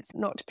do. It's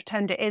not to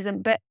pretend it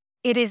isn't, but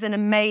it is an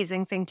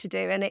amazing thing to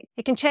do. And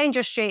it can change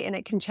your street and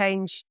it can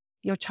change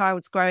your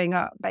child's growing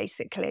up,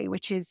 basically,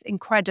 which is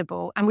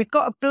incredible. And we've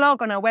got a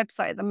blog on our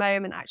website at the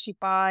moment, actually,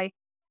 by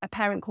a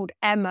parent called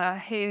Emma,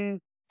 who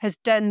has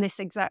done this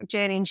exact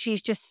journey. And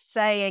she's just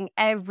saying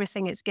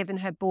everything it's given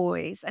her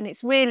boys. And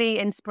it's really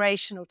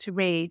inspirational to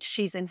read.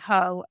 She's in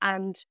Hull.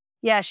 And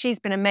yeah, she's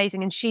been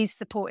amazing. And she's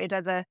supported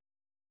other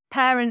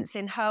parents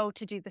in Hull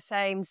to do the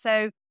same.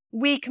 So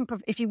we can,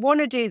 if you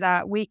want to do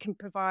that, we can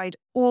provide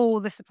all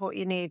the support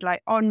you need,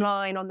 like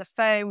online, on the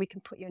phone. We can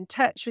put you in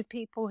touch with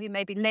people who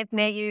maybe live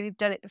near you, who've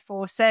done it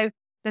before. So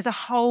there's a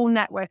whole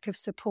network of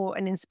support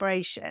and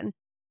inspiration.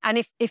 And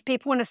if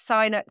people want to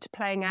sign up to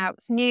Playing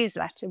Out's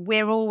newsletter,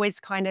 we're always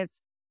kind of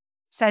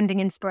sending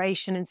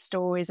inspiration and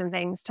stories and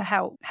things to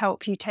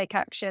help you take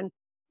action.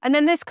 And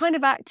then there's kind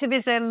of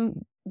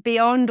activism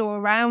beyond or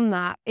around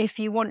that if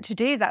you want to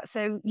do that.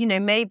 So,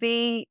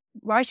 maybe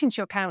writing to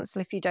your council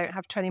if you don't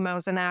have 20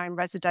 miles an hour in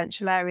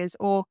residential areas,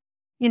 or,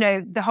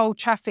 the whole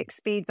traffic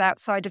speed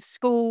outside of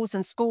schools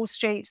and school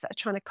streets that are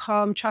trying to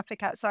calm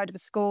traffic outside of a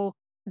school,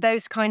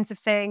 those kinds of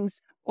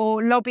things,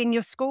 or lobbying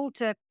your school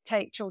to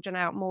take children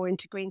out more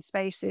into green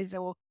spaces,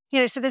 or,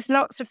 so there's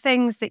lots of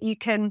things that you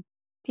can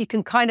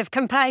kind of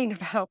complain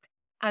about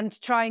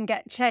and try and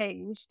get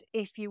changed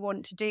if you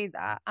want to do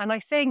that. And I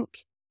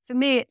think for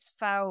me, it's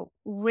felt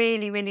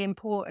really, really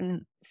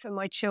important for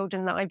my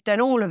children that I've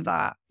done all of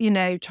that,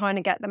 trying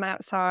to get them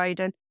outside.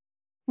 And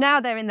now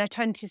they're in their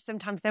 20s,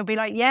 sometimes they'll be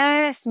like,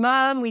 yes,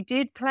 Mum, we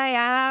did play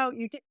out.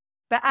 You did.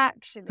 But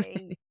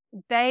actually,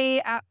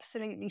 they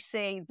absolutely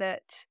see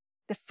that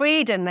the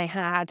freedom they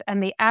had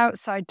and the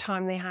outside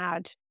time they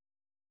had,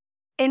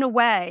 in a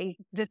way,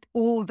 that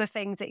all the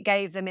things it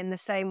gave them in the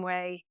same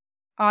way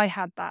I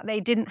had that. They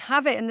didn't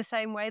have it in the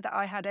same way that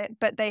I had it,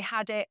 but they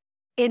had it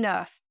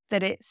enough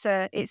that it's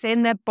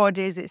in their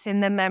bodies, it's in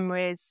their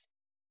memories.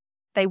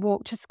 They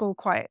walk to school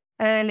quite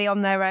early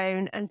on their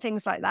own and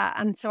things like that.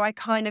 And so I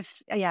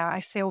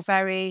I feel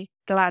very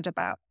glad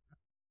about.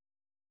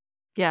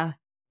 Yeah.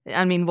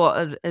 I mean, what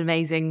an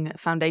amazing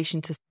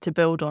foundation to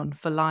build on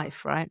for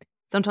life, right?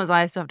 Sometimes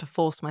I used to have to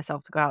force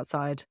myself to go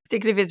outside,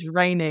 particularly if it's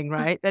raining,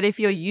 right? But if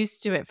you're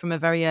used to it from a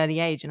very early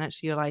age and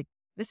actually you're like,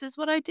 this is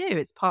what I do,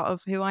 it's part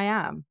of who I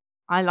am.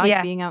 I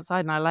like being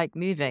outside and I like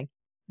moving.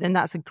 Then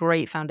that's a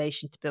great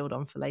foundation to build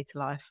on for later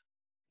life.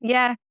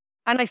 Yeah.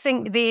 And I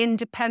think the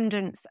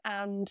independence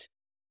and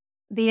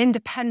the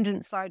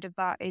independent side of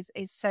that is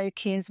so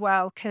key as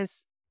well.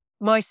 Because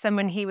my son,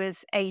 when he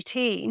was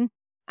 18,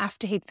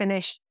 after he'd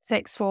finished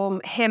sixth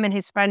form, him and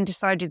his friend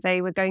decided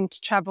they were going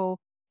to travel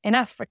in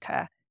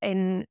Africa,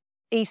 in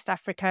East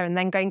Africa, and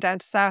then going down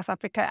to South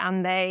Africa.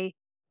 And they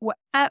were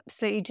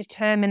absolutely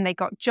determined. They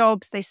got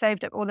jobs, they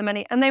saved up all the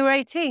money, and they were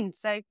 18.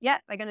 So yeah,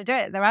 they're going to do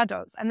it. They're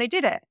adults. And they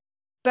did it.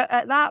 But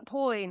at that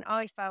point,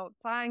 I felt,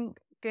 thank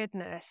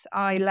goodness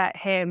I let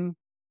him,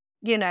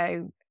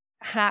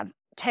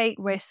 take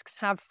risks,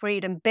 have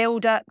freedom,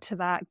 build up to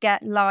that,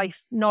 get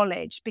life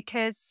knowledge,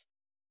 because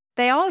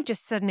they are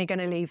just suddenly going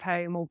to leave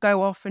home or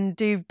go off and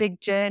do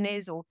big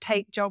journeys or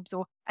take jobs.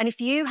 And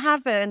if you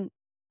haven't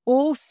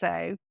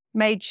also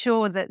made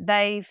sure that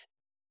they've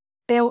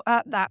built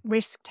up that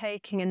risk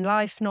taking and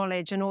life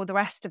knowledge and all the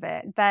rest of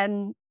it,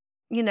 then,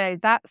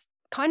 that's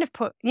kind of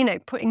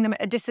putting them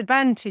at a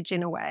disadvantage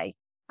in a way.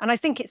 And I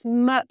think it's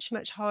much,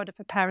 much harder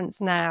for parents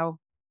now,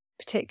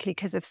 particularly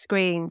because of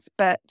screens.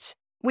 But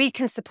we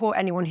can support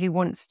anyone who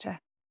wants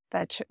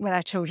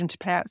their children to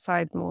play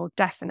outside more,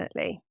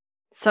 definitely.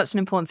 Such an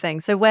important thing.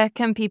 So where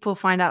can people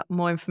find out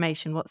more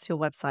information? What's your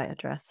website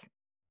address?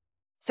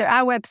 So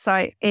our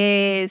website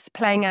is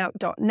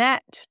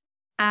playingout.net.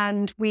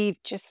 And we've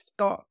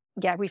got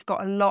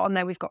a lot on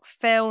there. We've got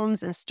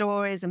films and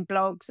stories and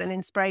blogs and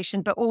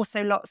inspiration, but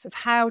also lots of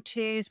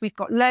how-tos. We've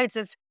got loads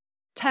of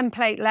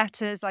template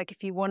letters, like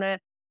if you want to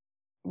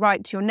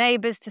write to your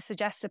neighbours to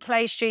suggest a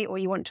play street or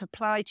you want to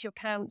apply to your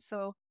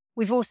council.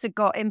 We've also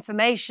got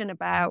information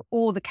about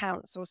all the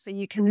councils, so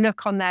you can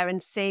look on there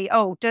and see,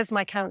 does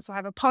my council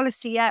have a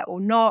policy yet or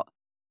not?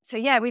 So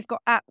yeah, we've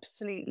got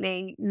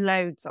absolutely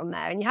loads on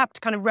there, and you have to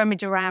kind of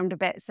rummage around a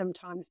bit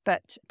sometimes,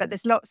 but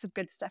there's lots of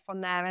good stuff on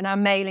there. And our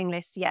mailing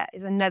list,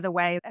 is another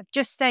way of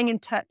just staying in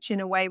touch in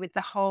a way with the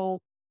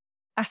whole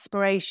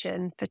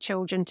aspiration for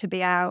children to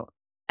be out.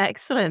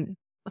 Excellent.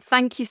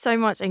 Thank you so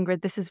much,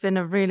 Ingrid. This has been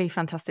a really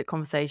fantastic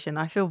conversation.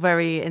 I feel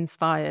very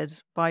inspired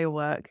by your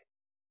work,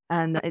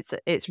 and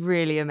it's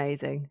really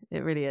amazing.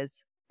 It really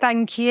is.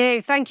 Thank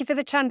you. Thank you for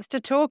the chance to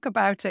talk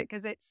about it,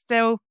 because it's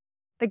still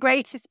the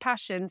greatest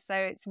passion. So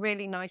it's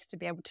really nice to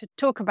be able to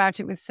talk about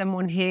it with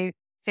someone who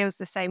feels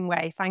the same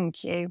way.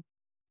 Thank you.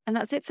 And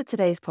that's it for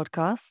today's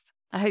podcast.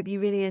 I hope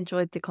you really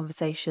enjoyed the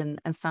conversation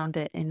and found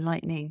it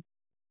enlightening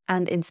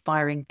and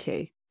inspiring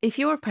too. If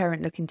you're a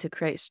parent looking to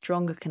create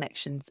stronger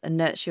connections and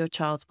nurture your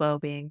child's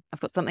well-being, I've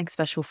got something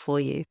special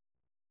for you.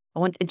 I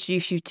want to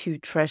introduce you to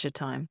Treasure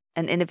Time,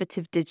 an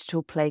innovative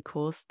digital play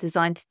course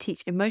designed to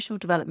teach emotional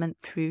development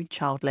through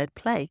child-led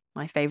play,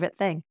 my favourite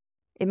thing.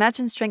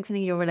 Imagine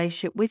strengthening your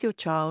relationship with your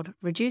child,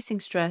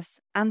 reducing stress,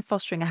 and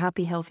fostering a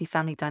happy, healthy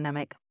family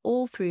dynamic,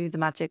 all through the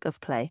magic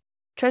of play.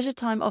 Treasure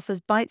Time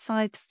offers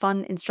bite-sized,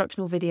 fun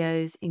instructional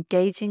videos,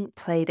 engaging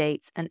play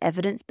dates, and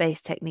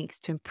evidence-based techniques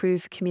to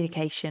improve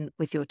communication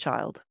with your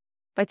child.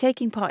 By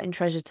taking part in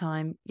Treasure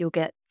Time, you'll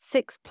get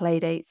 6 play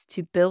dates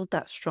to build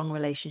that strong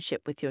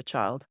relationship with your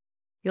child.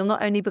 You'll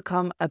not only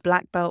become a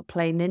black belt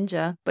play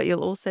ninja, but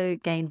you'll also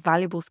gain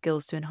valuable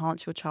skills to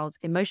enhance your child's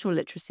emotional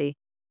literacy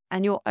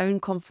and your own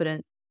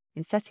confidence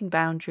in setting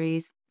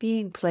boundaries,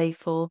 being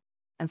playful,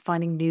 and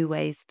finding new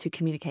ways to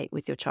communicate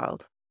with your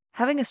child.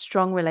 Having a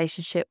strong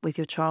relationship with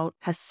your child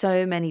has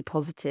so many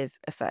positive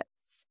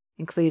effects,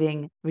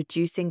 including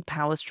reducing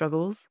power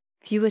struggles,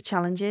 fewer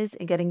challenges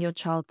in getting your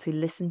child to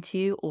listen to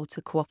you or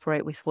to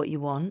cooperate with what you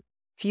want,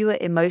 fewer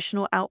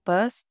emotional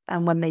outbursts,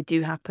 and when they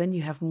do happen,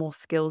 you have more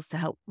skills to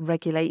help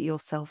regulate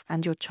yourself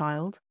and your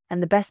child.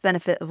 And the best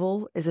benefit of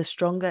all is a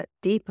stronger,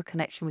 deeper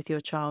connection with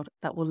your child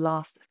that will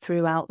last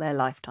throughout their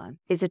lifetime.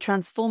 It's a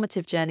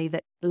transformative journey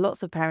that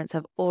lots of parents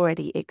have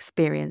already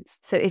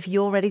experienced. So if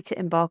you're ready to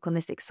embark on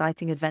this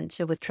exciting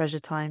adventure with Treasure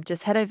Time,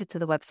 just head over to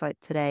the website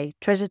today,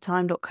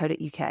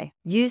 treasuretime.co.uk.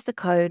 Use the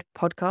code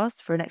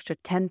podcast for an extra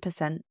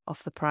 10%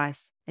 off the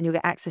price, and you'll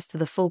get access to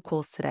the full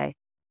course today.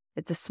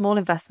 It's a small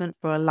investment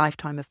for a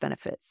lifetime of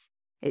benefits.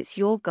 It's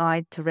your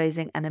guide to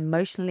raising an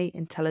emotionally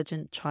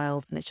intelligent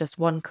child, and it's just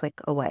one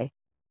click away.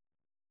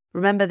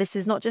 Remember, this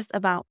is not just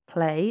about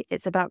play,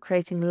 it's about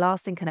creating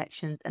lasting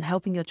connections and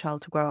helping your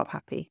child to grow up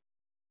happy.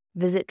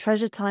 Visit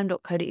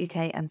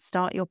treasuretime.co.uk and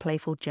start your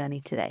playful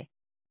journey today.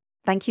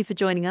 Thank you for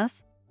joining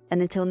us,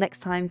 and until next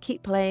time,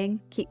 keep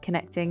playing, keep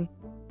connecting,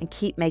 and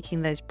keep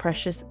making those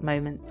precious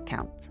moments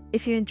count.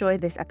 If you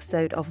enjoyed this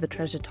episode of the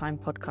Treasure Time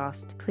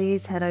podcast,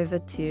 please head over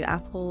to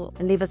Apple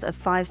and leave us a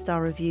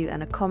 5-star review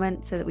and a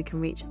comment so that we can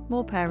reach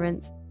more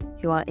parents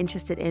who are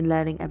interested in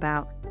learning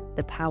about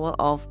the power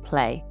of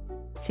play.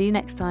 See you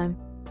next time.